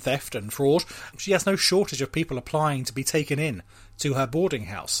imprisonment and theft and fraud, she has no shortage of people applying to be taken in to her boarding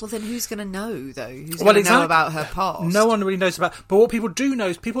house. Well, then who's going to know, though? Who's going to know about her past? No one really knows about... But what people do know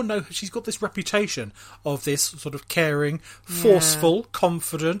is people know she's got this reputation of this sort of caring, forceful,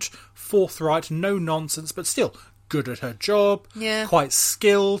 confident, forthright, no-nonsense, but still good at her job, quite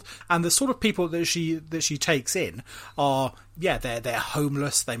skilled, and the sort of people that she takes in are... Yeah, they're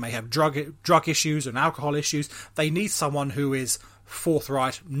homeless, they may have drug issues and alcohol issues. They need someone who is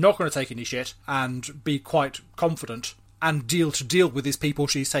forthright, not going to take any shit, and be quite confident and deal with these people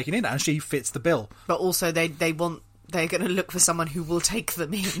she's taking in, and she fits the bill. But also they want they're going to look for someone who will take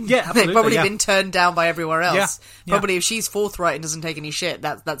them in. Yeah, absolutely. They've probably been turned down by everywhere else. Yeah. Probably if she's forthright and doesn't take any shit,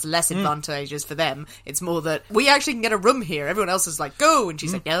 that's less advantageous for them. It's more that we actually can get a room here. Everyone else is like, go, and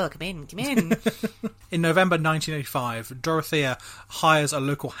she's like, no, come in. In November 1985, Dorothea hires a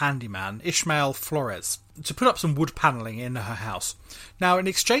local handyman, Ishmael Flores, to put up some wood panelling in her house. Now, in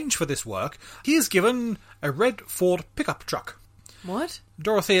exchange for this work, he is given a red Ford pickup truck. What?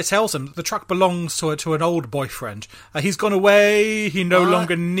 Dorothea tells him that the truck belongs to an old boyfriend. He's gone away, he no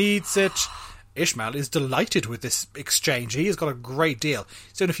longer needs it. Ishmael is delighted with this exchange. He has got a great deal.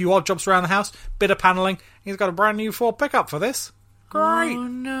 He's doing a few odd jobs around the house, bit of panelling. He's got a brand new Ford pickup for this. Great. Oh,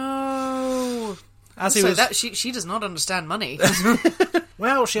 no. She does not understand money.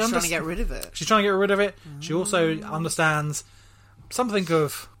 Well, She's trying to get rid of it. She's trying to get rid of it. She also understands something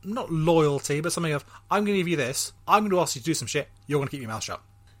of, not loyalty, but something of, I'm going to give you this, I'm going to ask you to do some shit, you're going to keep your mouth shut.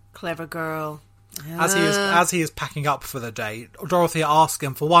 Clever girl. As he is packing up for the day, Dorothea asks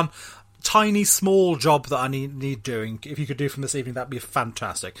him for one tiny, small job that I need doing. If you could do from this evening, that'd be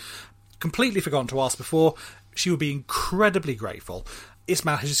fantastic. Completely forgotten to ask before. She would be incredibly grateful.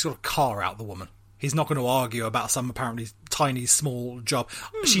 Ismail has just got a car out the woman. He's not going to argue about some apparently tiny, small job.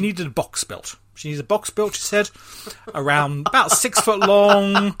 She needed a box built. She needs a box built, she said, around about 6 foot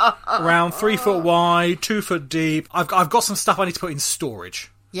long, around 3 foot wide, 2 foot deep. I've got some stuff I need to put in storage.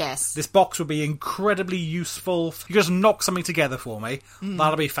 Yes. This box would be incredibly useful. You just knock something together for me.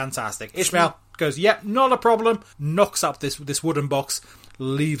 That'll be fantastic. Ishmael goes, yep, not a problem. Knocks up this wooden box,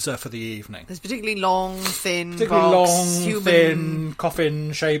 leaves her for the evening. This particularly long, thin box. Thin,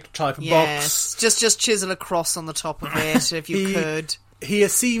 coffin-shaped type of box. Just chisel a cross on the top of it, if you could. He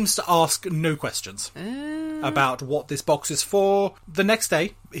seems to ask no questions about what this box is for. The next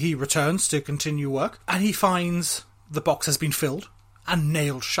day, he returns to continue work, and he finds the box has been filled and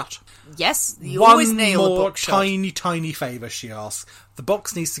nailed shut. Yes, you always nail the box shut. Tiny favour, she asks. The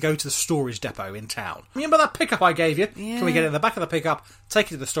box needs to go to the storage depot in town. Remember that pickup I gave you? Yeah. Can we get it in the back of the pickup, take it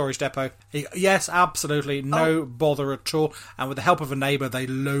to the storage depot? Yes, absolutely, no bother at all. And with the help of a neighbour, they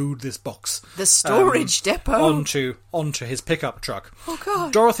load this box. The storage depot? Onto his pickup truck. Oh,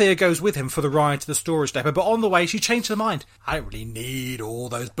 God. Dorothea goes with him for the ride to the storage depot, but on the way, she changed her mind. I don't really need all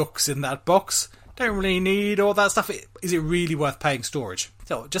those books in that box. Don't really need all that stuff. Is it really worth paying storage?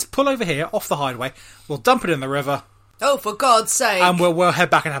 So just pull over here, off the highway. We'll dump it in the river. Oh, for God's sake. And we'll head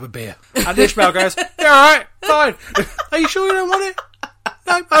back and have a beer. And Ishmael goes, yeah, alright, fine. Are you sure you don't want it?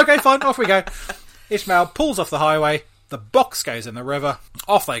 No? Okay, fine, off we go. Ishmael pulls off the highway. The box goes in the river.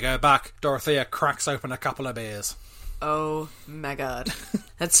 Off they go back. Dorothea cracks open a couple of beers. Oh my God.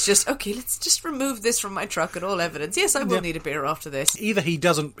 Let's just remove this from my truck and all evidence. Yes, I will need a beer after this. Either he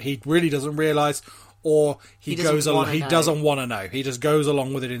really doesn't realise, or he doesn't want to know. He just goes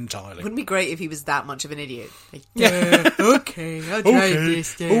along with it entirely. Wouldn't it be great if he was that much of an idiot? Like, okay, I'll try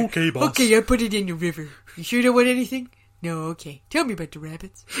this. Okay, boss. Okay, I'll put it in the river. You sure you don't want anything? No, okay. Tell me about the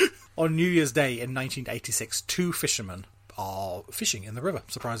rabbits. On New Year's Day in 1986, 2 fishermen are fishing in the river,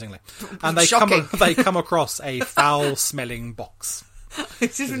 surprisingly. And they come across a foul-smelling box.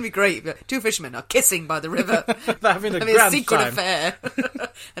 This wouldn't be great, but 2 fishermen are kissing by the river. They're having a secret time. affair.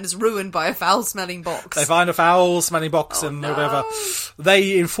 And it's ruined by a foul-smelling box. They find a foul-smelling box in the river.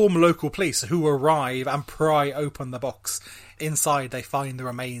 They inform local police, who arrive and pry open the box. Inside, they find the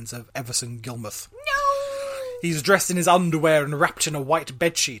remains of Everson Gilmuth. No! He's dressed in his underwear and wrapped in a white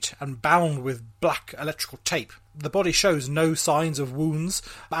bedsheet and bound with black electrical tape. The body shows no signs of wounds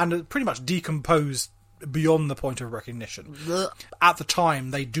and pretty much decomposed beyond the point of recognition. At the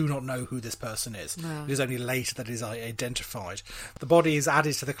time, they do not know who this person is. No. It is only later that it is identified. The body is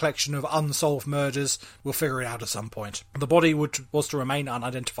added to the collection of unsolved murders. We'll figure it out at some point. The body was to remain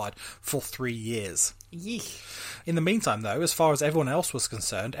unidentified for 3 years. Yeesh. In the meantime, though, as far as everyone else was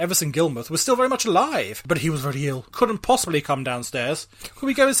concerned, Everson Gilmuth was still very much alive, but he was very ill. Couldn't possibly come downstairs. Could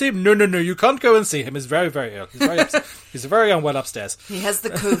we go and see him? No, you can't go and see him. He's very, very ill. He's very upset. He's very unwell upstairs. He has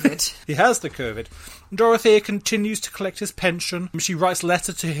the COVID. He has the COVID. Dorothea continues to collect his pension. She writes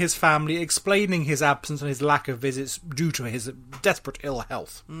letters to his family explaining his absence and his lack of visits due to his desperate ill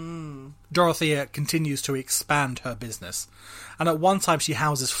health. Dorothea continues to expand her business. And at one time she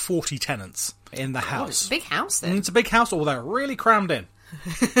houses 40 tenants in the house. It's a big house then. It's a big house, although they're really crammed in.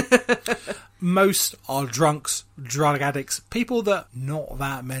 Most are drunks, drug addicts, people that not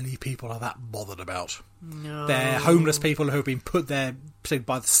that many people are that bothered about. No. They're homeless people who have been put there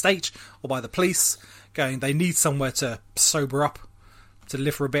by the state or by the police, going, they need somewhere to sober up, to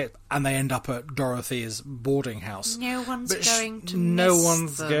live for a bit, and they end up at Dorothea's boarding house. No one's going to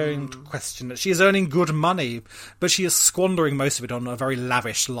going to question it. She is earning good money, but she is squandering most of it on a very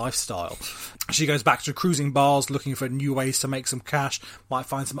lavish lifestyle. She goes back to cruising bars looking for new ways to make some cash. Might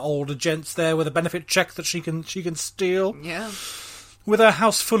find some older gents there with a benefit check that she can steal. Yeah. With her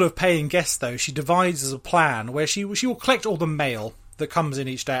house full of paying guests, though, she devises a plan where she will collect all the mail that comes in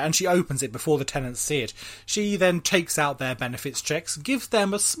each day, and she opens it before the tenants see it. She then takes out their benefits checks, gives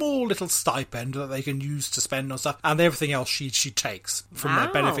them a small little stipend that they can use to spend on stuff, and everything else she takes from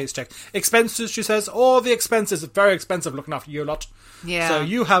their benefits check. Expenses, she says, all the expenses are very expensive looking after you lot. Yeah. So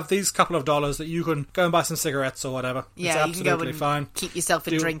you have these couple of dollars that you can go and buy some cigarettes or whatever. Yeah, it's you can go absolutely and fine. keep yourself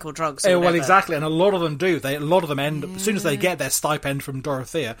in drink or drugs. Well, exactly, and a lot of them do. A lot of them end as soon as they get their stipend from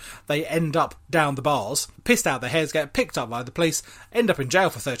Dorothea, they end up down the bars, pissed out their heads, get picked up by the police, end up in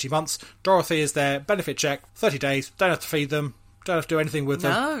jail for 30 months. Dorothea's their benefit check, 30 days, don't have to feed them, don't have to do anything with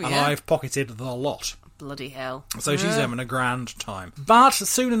them, and I've pocketed the lot. Bloody hell. So she's having a grand time. But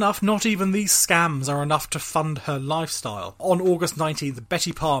soon enough, not even these scams are enough to fund her lifestyle. On August 19th,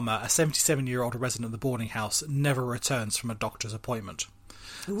 Betty Palmer, a 77-year-old resident of the boarding house, never returns from a doctor's appointment.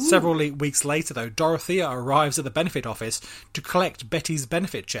 Ooh. Several weeks later, though, Dorothea arrives at the benefit office to collect Betty's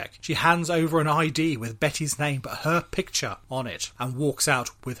benefit check. She hands over an ID with Betty's name but her picture on it and walks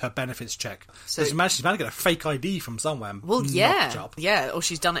out with her benefits check. So she's managed to get a fake ID from somewhere. Well, yeah, or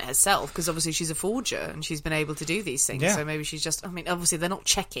she's done it herself, because obviously she's a forger and she's been able to do these things. Yeah. So maybe she's just, obviously they're not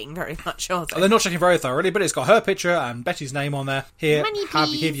checking very much, are they? They're not checking very thoroughly, but it's got her picture and Betty's name on there. Here, Money,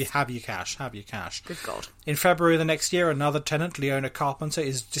 have your cash. Good God. In February the next year, another tenant, Leona Carpenter,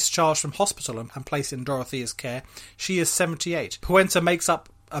 is discharged from hospital and placed in Dorothea's care. She is 78. Puente makes up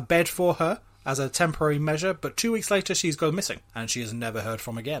a bed for her as a temporary measure, but 2 weeks later she's gone missing, and she is never heard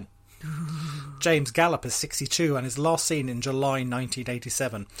from again. James Gallop is 62 and is last seen in July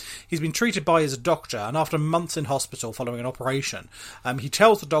 1987. He's been treated by his doctor, and after months in hospital following an operation, he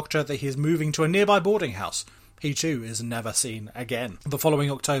tells the doctor that he is moving to a nearby boarding house. He too is never seen again. The following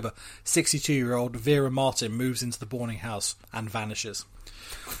October, 62-year-old Vera Martin moves into the boarding house and vanishes.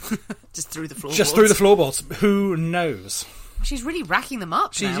 Just through the floorboards. Just through the floorboards. Who knows? She's really racking them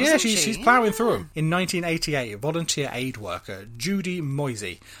up now, isn't she? She's ploughing through them. In 1988, volunteer aid worker Judy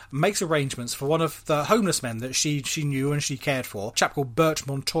Moisey makes arrangements for one of the homeless men that she knew and she cared for, a chap called Bert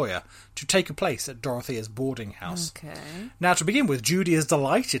Montoya, to take a place at Dorothea's boarding house. Okay. Now, to begin with, Judy is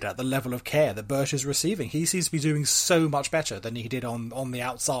delighted at the level of care that Bert is receiving. He seems to be doing so much better than he did on the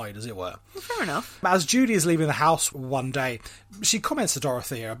outside, as it were. Well, fair enough. As Judy is leaving the house one day, she comments to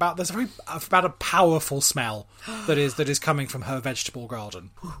Dorothea about a powerful smell that is coming from her vegetable garden.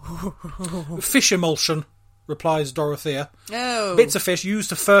 Fish emulsion, replies Dorothea. Oh. Bits of fish used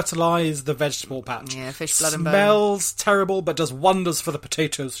to fertilise the vegetable patch. Yeah, fish, blood and bone. Smells terrible, but does wonders for the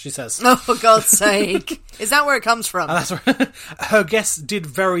potatoes, she says. Oh, for God's sake. Is that where it comes from? And that's right. Her guests did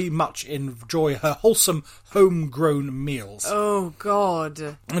very much enjoy her wholesome, homegrown meals. Oh, God.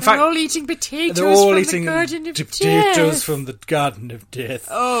 They're all eating potatoes from the Garden of potatoes Death. from the Garden of Death.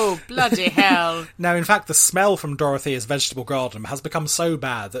 Oh, bloody hell. Now, in fact, the smell from Dorothea's vegetable garden has become so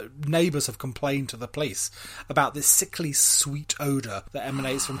bad that neighbours have complained to the police about this sickly sweet odour that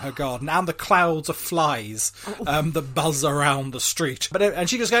emanates from her garden and the clouds of flies that buzz around the street. And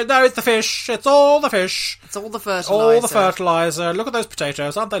she just goes, no, it's the fish. It's all the fish. It's all the fertiliser. All the fertiliser. Look at those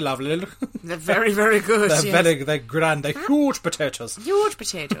potatoes. Aren't they lovely? They're very, very good. They're grand. They're huge potatoes. Huge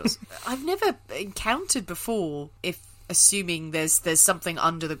potatoes. I've never encountered before, assuming there's something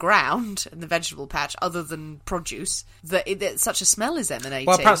under the ground in the vegetable patch other than produce, that such a smell is emanating.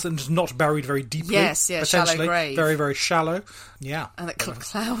 Well, perhaps it's not buried very deeply. Yes, shallow grave. Very, very shallow. Yeah. And the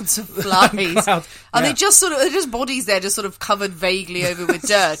clouds of flies. Are they just they're just bodies there, just sort of covered vaguely over with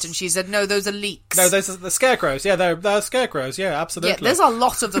dirt? And she said, no, those are leeks. No, those are the scarecrows. Yeah, they're scarecrows. Yeah, absolutely. Yeah, there's a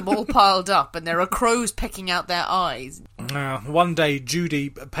lot of them all piled up, and there are crows pecking out their eyes. One day, Judy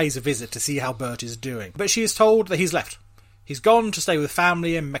pays a visit to see how Bert is doing, but she is told that he's left. He's gone to stay with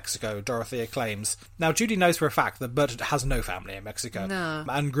family in Mexico, Dorothea claims. Now, Judy knows for a fact that Bert has no family in Mexico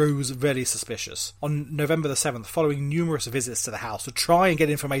and grows very suspicious. On November the 7th, following numerous visits to the house to try and get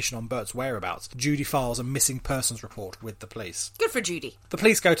information on Bert's whereabouts, Judy files a missing persons report with the police. Good for Judy. The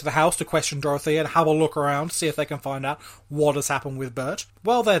police go to the house to question Dorothea and have a look around, see if they can find out what has happened with Bert.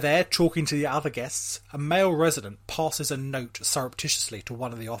 While they're there, talking to the other guests, a male resident passes a note surreptitiously to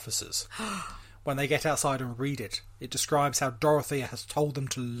one of the officers. When they get outside and read it, it describes how Dorothea has told them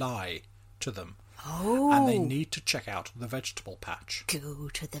to lie to them. Oh. And they need to check out the vegetable patch. Go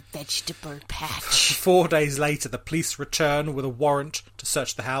to the vegetable patch. 4 days later, the police return with a warrant to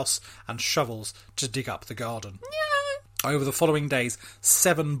search the house and shovels to dig up the garden. Yeah. Over the following days,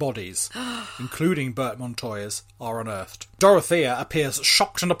 7 bodies, including Bert Montoya's, are unearthed. Dorothea appears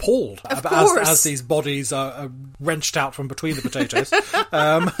shocked and appalled as these bodies are wrenched out from between the potatoes.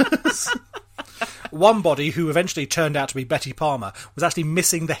 One body, who eventually turned out to be Betty Palmer, was actually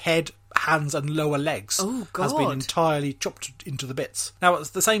missing the head, hands and lower legs. Oh, God. Has been entirely chopped into the bits. Now, at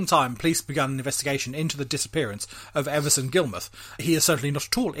the same time, police began an investigation into the disappearance of Everson Gilmuth. He is certainly not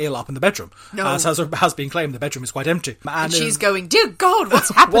at all ill up in the bedroom. No. As has been claimed, the bedroom is quite empty. And she's going, dear God,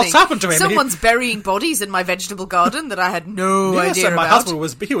 what's happening? What's happened to him? Someone's burying bodies in my vegetable garden that I had no idea and my about. husband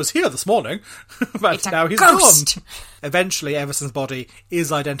was here this morning, but It's a now he's ghost. gone. Eventually, Everson's body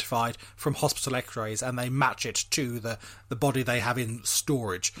is identified from hospital x-rays, and they match it to the body they have in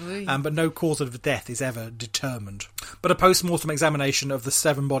storage. But no cause of death is ever determined. But a post-mortem examination of the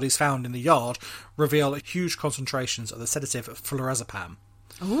 7 bodies found in the yard reveal huge concentrations of the sedative flurazepam.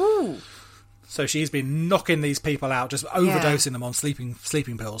 Ooh. So she's been knocking these people out, just overdosing them on sleeping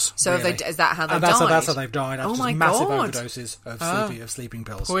pills. So really. is that how they've that's died? That's how they've died. Oh, Just my massive God. overdoses of sleeping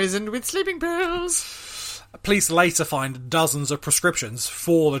pills. Poisoned with sleeping pills. Police later find dozens of prescriptions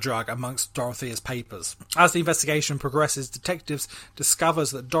for the drug amongst Dorothea's papers. As the investigation progresses, detectives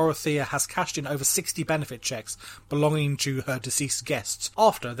discovers that Dorothea has cashed in over 60 benefit checks belonging to her deceased guests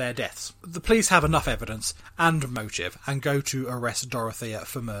after their deaths. The police have enough evidence and motive and go to arrest Dorothea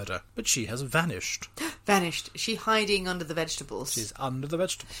for murder, but she has vanished. Vanished. Is she hiding under the vegetables? She's under the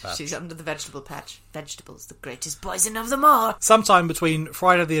vegetable patch. She's under the vegetable patch. Vegetables, the greatest poison of them all. Sometime between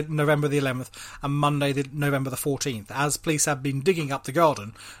Friday November the 11th and Monday November the 14th, as police had been digging up the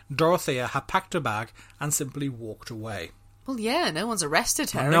garden, Dorothea had packed her bag and simply walked away. Well, yeah, no one's arrested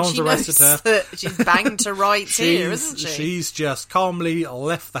her. No one's arrested her. That she's banged to rights here, isn't she? She's just calmly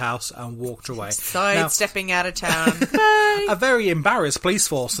left the house and walked away. Sidestepping out of town. A very embarrassed police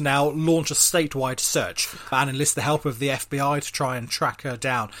force now launch a statewide search and enlist the help of the FBI to try and track her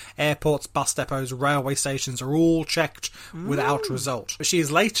down. Airports, bus depots, railway stations are all checked without result. But she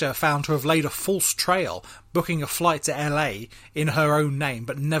is later found to have laid a false trail, booking a flight to LA in her own name,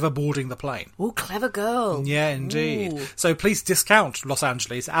 but never boarding the plane. Oh, clever girl. Yeah, indeed. Ooh. So police discount Los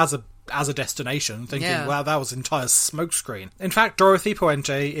Angeles as a destination, thinking, wow, that was an entire smokescreen. In fact, Dorothy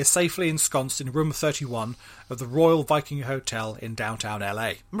Puente is safely ensconced in room 31 of the Royal Viking Hotel in downtown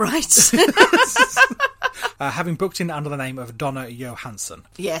LA. Right. Having booked in under the name of Donna Johansson.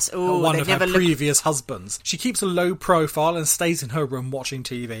 Yes, one of her previous husbands. She keeps a low profile and stays in her room watching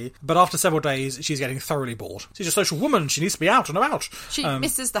TV, but after several days, she's getting thoroughly bored. She's a social woman, she needs to be out and about. She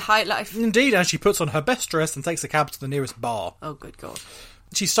misses the high life. Indeed, and she puts on her best dress and takes a cab to the nearest bar. Oh, good God.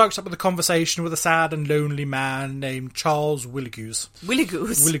 She starts up with a conversation with a sad and lonely man named Charles Willigoose.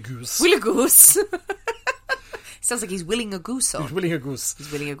 Willigoose. Sounds like he's willing a goose on. He's willing a goose.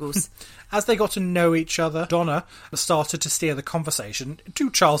 He's willing a goose. As they got to know each other, Donna started to steer the conversation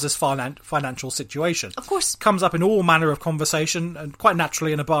to Charles's financial situation. Of course. Comes up in all manner of conversation, and quite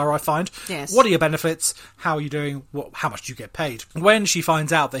naturally in a bar, I find. Yes. What are your benefits? How are you doing? How much do you get paid? When she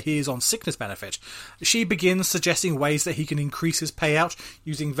finds out that he is on sickness benefit, she begins suggesting ways that he can increase his payout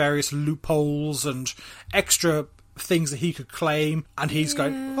using various loopholes and extra things that he could claim, and he's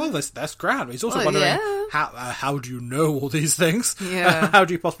going, oh, that's grand. He's also wondering, how do you know all these things? Yeah. How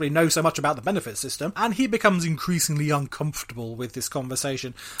do you possibly know so much about the benefit system? And he becomes increasingly uncomfortable with this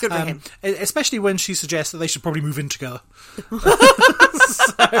conversation. Good for him. Especially when she suggests that they should probably move in together.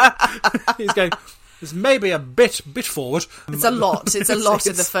 So he's going, it's maybe a bit forward. It's a lot. It's a lot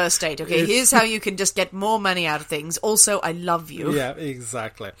in the first date. Okay, here's how you can just get more money out of things. Also, I love you. Yeah,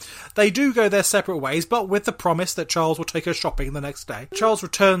 exactly. They do go their separate ways, but with the promise that Charles will take her shopping the next day. Charles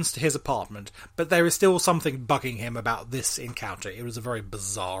returns to his apartment, but there is still something bugging him about this encounter. It was a very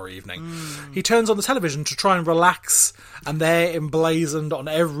bizarre evening. He turns on the television to try and relax, and there, emblazoned on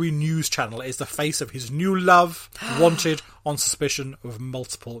every news channel, is the face of his new love, wanted on suspicion of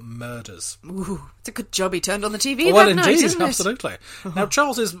multiple murders. Ooh, it's a good job he turned on the TV well, that night, indeed, isn't it? absolutely. Now,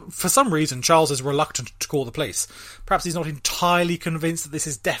 for some reason, Charles is reluctant to call the police. Perhaps he's not entirely convinced that this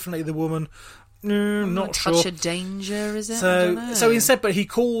is definitely the woman. Not sure. Such a danger, is it? I don't know. So instead, but he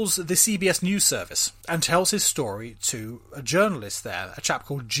calls the CBS News Service and tells his story to a journalist there, a chap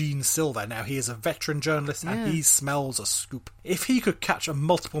called Gene Silver. Now, he is a veteran journalist and he smells a scoop. If he could catch a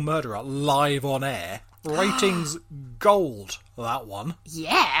multiple murderer live on air, ratings gold, that one.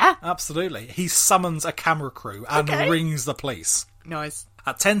 Yeah. Absolutely. He summons a camera crew and rings the police. Nice.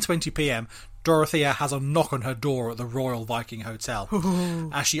 At 10:20pm, Dorothea has a knock on her door at the Royal Viking Hotel.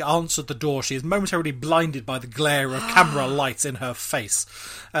 As she answered the door, she is momentarily blinded by the glare of camera lights in her face.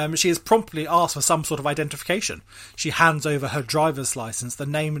 She is promptly asked for some sort of identification. She hands over her driver's license, the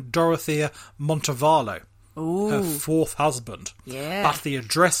name Dorothea Montevallo. her fourth husband. Yeah. But the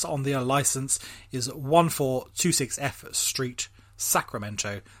address on their license is 1426F Street,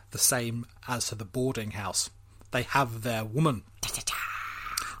 Sacramento, the same as to the boarding house. They have their woman.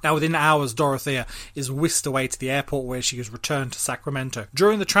 Now, within hours, Dorothea is whisked away to the airport where she is returned to Sacramento.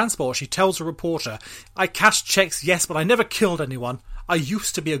 During the transport, she tells a reporter, "I cashed checks, yes, but I never killed anyone. I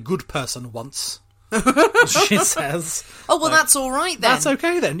used to be a good person once." She says. Oh, well, that's all right then. That's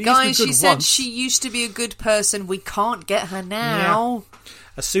okay then. Guys, she said she used to be a good person. We can't get her now. Yeah.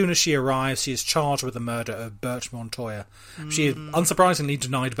 As soon as she arrives, she is charged with the murder of Bert Montoya. She is unsurprisingly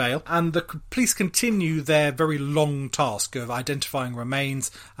denied bail, and the police continue their very long task of identifying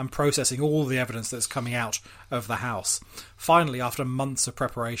remains and processing all the evidence that's coming out of the house. Finally, after months of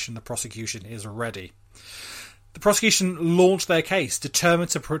preparation, the prosecution is ready. The prosecution launched their case,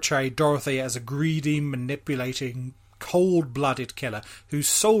 determined to portray Dorothea as a greedy, manipulating, cold-blooded killer whose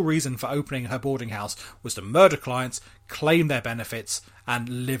sole reason for opening her boarding house was to murder clients, claim their benefits,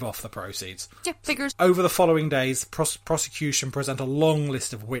 and live off the proceeds. Yeah, figures. Over the following days, prosecution present a long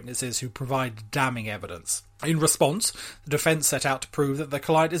list of witnesses who provide damning evidence. In response, the defence set out to prove that the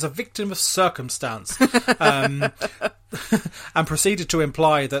client is a victim of circumstance, and proceeded to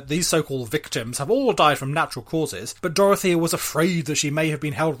imply that these so-called victims have all died from natural causes, but Dorothea was afraid that she may have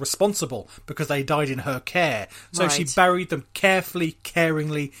been held responsible because they died in her care, so she buried them carefully,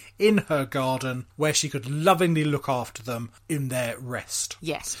 caringly in her garden, where she could lovingly look after them in their rest.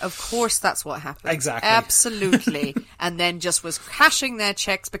 Yes, of course that's what happened. Exactly. Absolutely. And then just was cashing their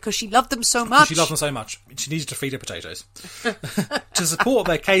checks because she loved them so much. She loved them so much. She needed to feed her potatoes. To support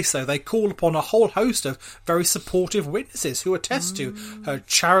their case, though, they call upon a whole host of very supportive witnesses who attest to her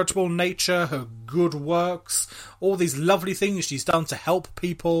charitable nature, her good works, all these lovely things she's done to help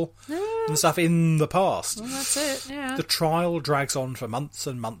people and stuff in the past. Well, that's it, yeah. The trial drags on for months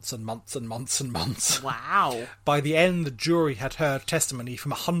and months and months and months and months. Wow. By the end, the jury had heard testimony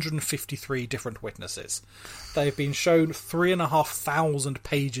from 153 different witnesses. They've been shown 3,500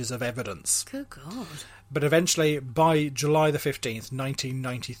 pages of evidence. Good God. But eventually, by July the 15th,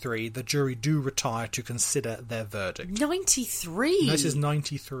 1993, the jury do retire to consider their verdict. 93? This is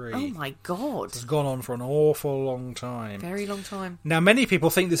 93. Oh my God. It's gone on for an awful long time. Very long time. Now, many people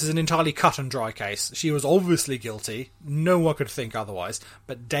think this is an entirely cut and dry case. She was obviously guilty. No one could think otherwise.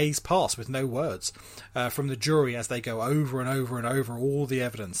 But days pass with no words from the jury as they go over and over and over all the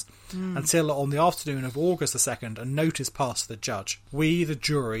evidence. Until on the afternoon of August the 2nd, a note is passed to the judge. We, the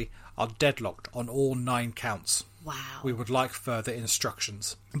jury, are deadlocked on all 9 counts. Wow. We would like further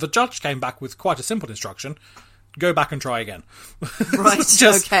instructions. The judge came back with quite a simple instruction. Go back and try again. Right,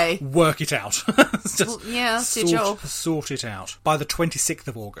 Just okay. work it out. Just yeah, that's your job. Sort it out. By the 26th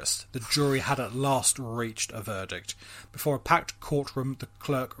of August, the jury had at last reached a verdict. Before a packed courtroom, the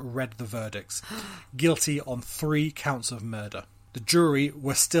clerk read the verdicts. Guilty on 3 counts of murder. The jury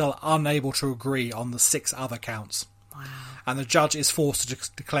were still unable to agree on the 6 other counts. Wow. And the judge is forced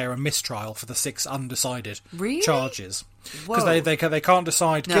to declare a mistrial for the 6 undecided charges. Because they can't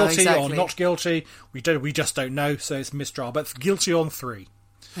decide guilty or not guilty. We just don't know, so it's mistrial. But guilty on 3.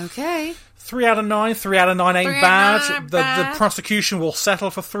 Okay. 3 out of 9. 3 out of 9 ain't bad. The prosecution will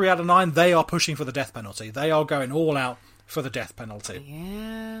settle for 3 out of 9. They are pushing for the death penalty. They are going all out for the death penalty.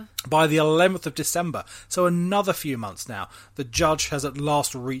 Yeah. By the 11th of December, so another few months now, the judge has at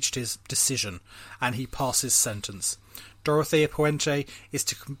last reached his decision, and he passes sentence. Dorothea Puente is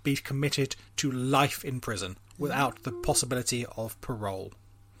to be committed to life in prison without the possibility of parole.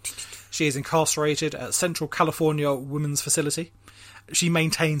 She is incarcerated at Central California Women's Facility. She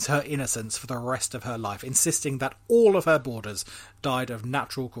maintains her innocence for the rest of her life, insisting that all of her boarders died of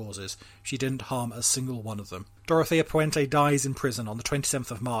natural causes. She didn't harm a single one of them. Dorothea Puente dies in prison on the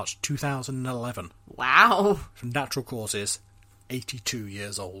 27th of March 2011. Wow. From natural causes, 82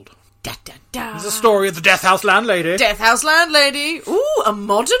 years old. Da, da, da. It's the story of the Death House Landlady. Death House Landlady. Ooh, a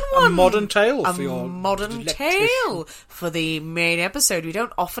modern one. A modern tale a for your modern tale for the main episode. We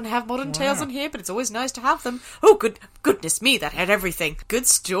don't often have modern tales on here, but it's always nice to have them. Oh, goodness me, that had everything. Good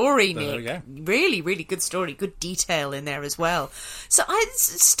story, Nick. There we go. Really, really good story. Good detail in there as well. So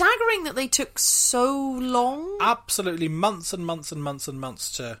it's staggering that they took so long. Absolutely, months and months and months and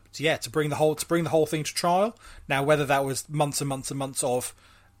months to bring the whole thing to trial. Now, whether that was months and months and months of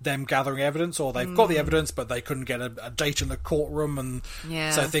them gathering evidence, or they've got the evidence but they couldn't get a date in the courtroom, and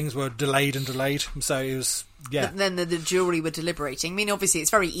so things were delayed. So it was Yeah. But then the jury were deliberating. I mean, obviously, it's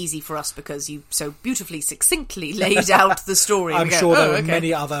very easy for us because you so beautifully, succinctly laid out the story. I'm sure there were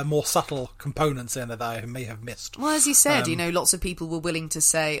many other more subtle components in it that I may have missed. Well, as you said, lots of people were willing to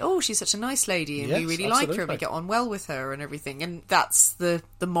say, oh, she's such a nice lady and we really like her and we get on well with her and everything. And that's the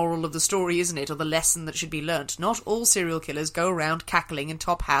moral of the story, isn't it? Or the lesson that should be learnt. Not all serial killers go around cackling in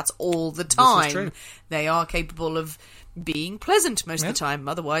top hats all the time. This is true. They are capable of being pleasant most of the time.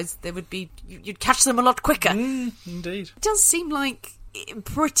 Otherwise, you'd catch them a lot quicker. Indeed. It does seem like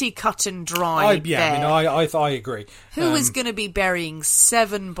pretty cut and dry. I agree. Who is going to be burying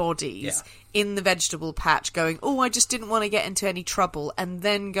 7 bodies in the vegetable patch going, oh, I just didn't want to get into any trouble, and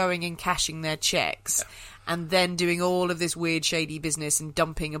then going and cashing their checks, and then doing all of this weird, shady business and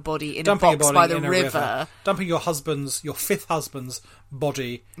dumping a body in a box by the river. Dumping your 5th husband's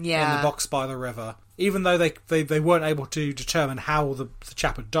body in the box by the river. Even though they weren't able to determine how the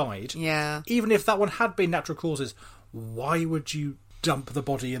chap had died. Yeah. Even if that one had been natural causes, why would you dump the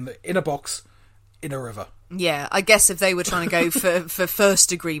body in a box in a river? Yeah, I guess if they were trying to go for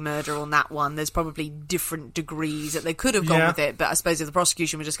first-degree murder on that one, there's probably different degrees that they could have gone with it, but I suppose if the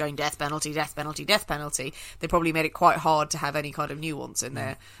prosecution were just going death penalty, death penalty, death penalty, they probably made it quite hard to have any kind of nuance in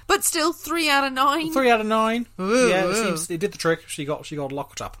there. But still, 3 out of 9. 3 out of 9. It did the trick. She got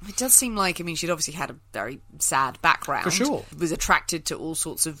locked up. It does seem like, she'd obviously had a very sad background. For sure. Was attracted to all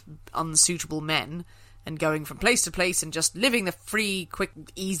sorts of unsuitable men and going from place to place and just living the free, quick,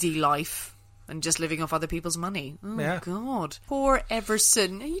 easy life. And just living off other people's money. Oh, God. Poor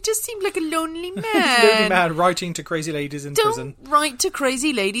Everson. He just seemed like a lonely man. Lonely man writing to crazy ladies in prison. Don't write to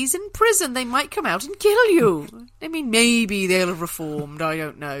crazy ladies in prison. They might come out and kill you. Maybe they'll have reformed. I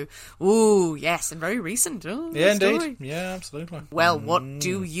don't know. Oh, yes. And very recent. Oh, yeah, indeed. Story. Yeah, absolutely. Well, what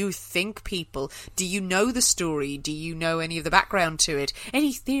do you think, people? Do you know the story? Do you know any of the background to it?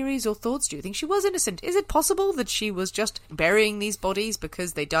 Any theories or thoughts? Do you think she was innocent? Is it possible that she was just burying these bodies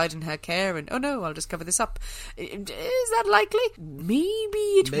because they died in her care and, oh no, I'll just cover this up? Is that likely? Maybe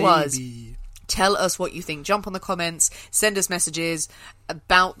it was. Tell us what you think. Jump on the comments. Send us messages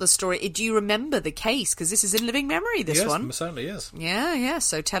about the story. Do you remember the case? Because this is in living memory, this one. Yes, it certainly is. Yeah.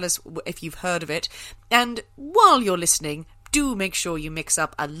 So tell us if you've heard of it. And while you're listening, do make sure you mix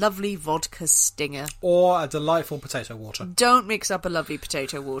up a lovely vodka stinger. Or a delightful potato water. Don't mix up a lovely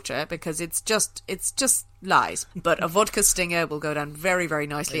potato water because it's just lies. But a vodka stinger will go down very, very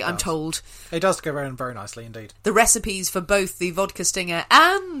nicely, I'm told. It does go down very nicely indeed. The recipes for both the vodka stinger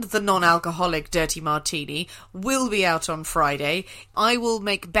and the non-alcoholic dirty martini will be out on Friday. I will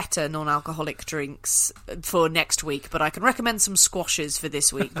make better non-alcoholic drinks for next week, but I can recommend some squashes for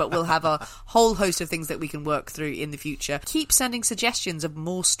this week. But we'll have a whole host of things that we can work through in the future. Keep sending suggestions of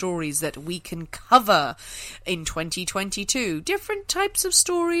more stories that we can cover in 2022. Different types of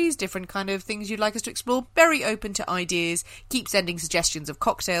stories, different kind of things you'd like us to explore. Very open to ideas. Keep sending suggestions of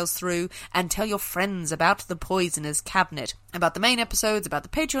cocktails through, and tell your friends about the Poisoner's Cabinet, about the main episodes, about the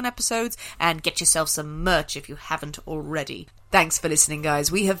Patreon episodes, and get yourself some merch if you haven't already. Thanks for listening,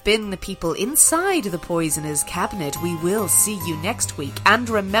 guys. We have been the people inside the Poisoner's Cabinet. We will see you next week. And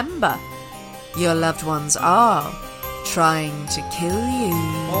remember, your loved ones are trying to kill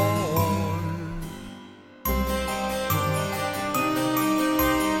you.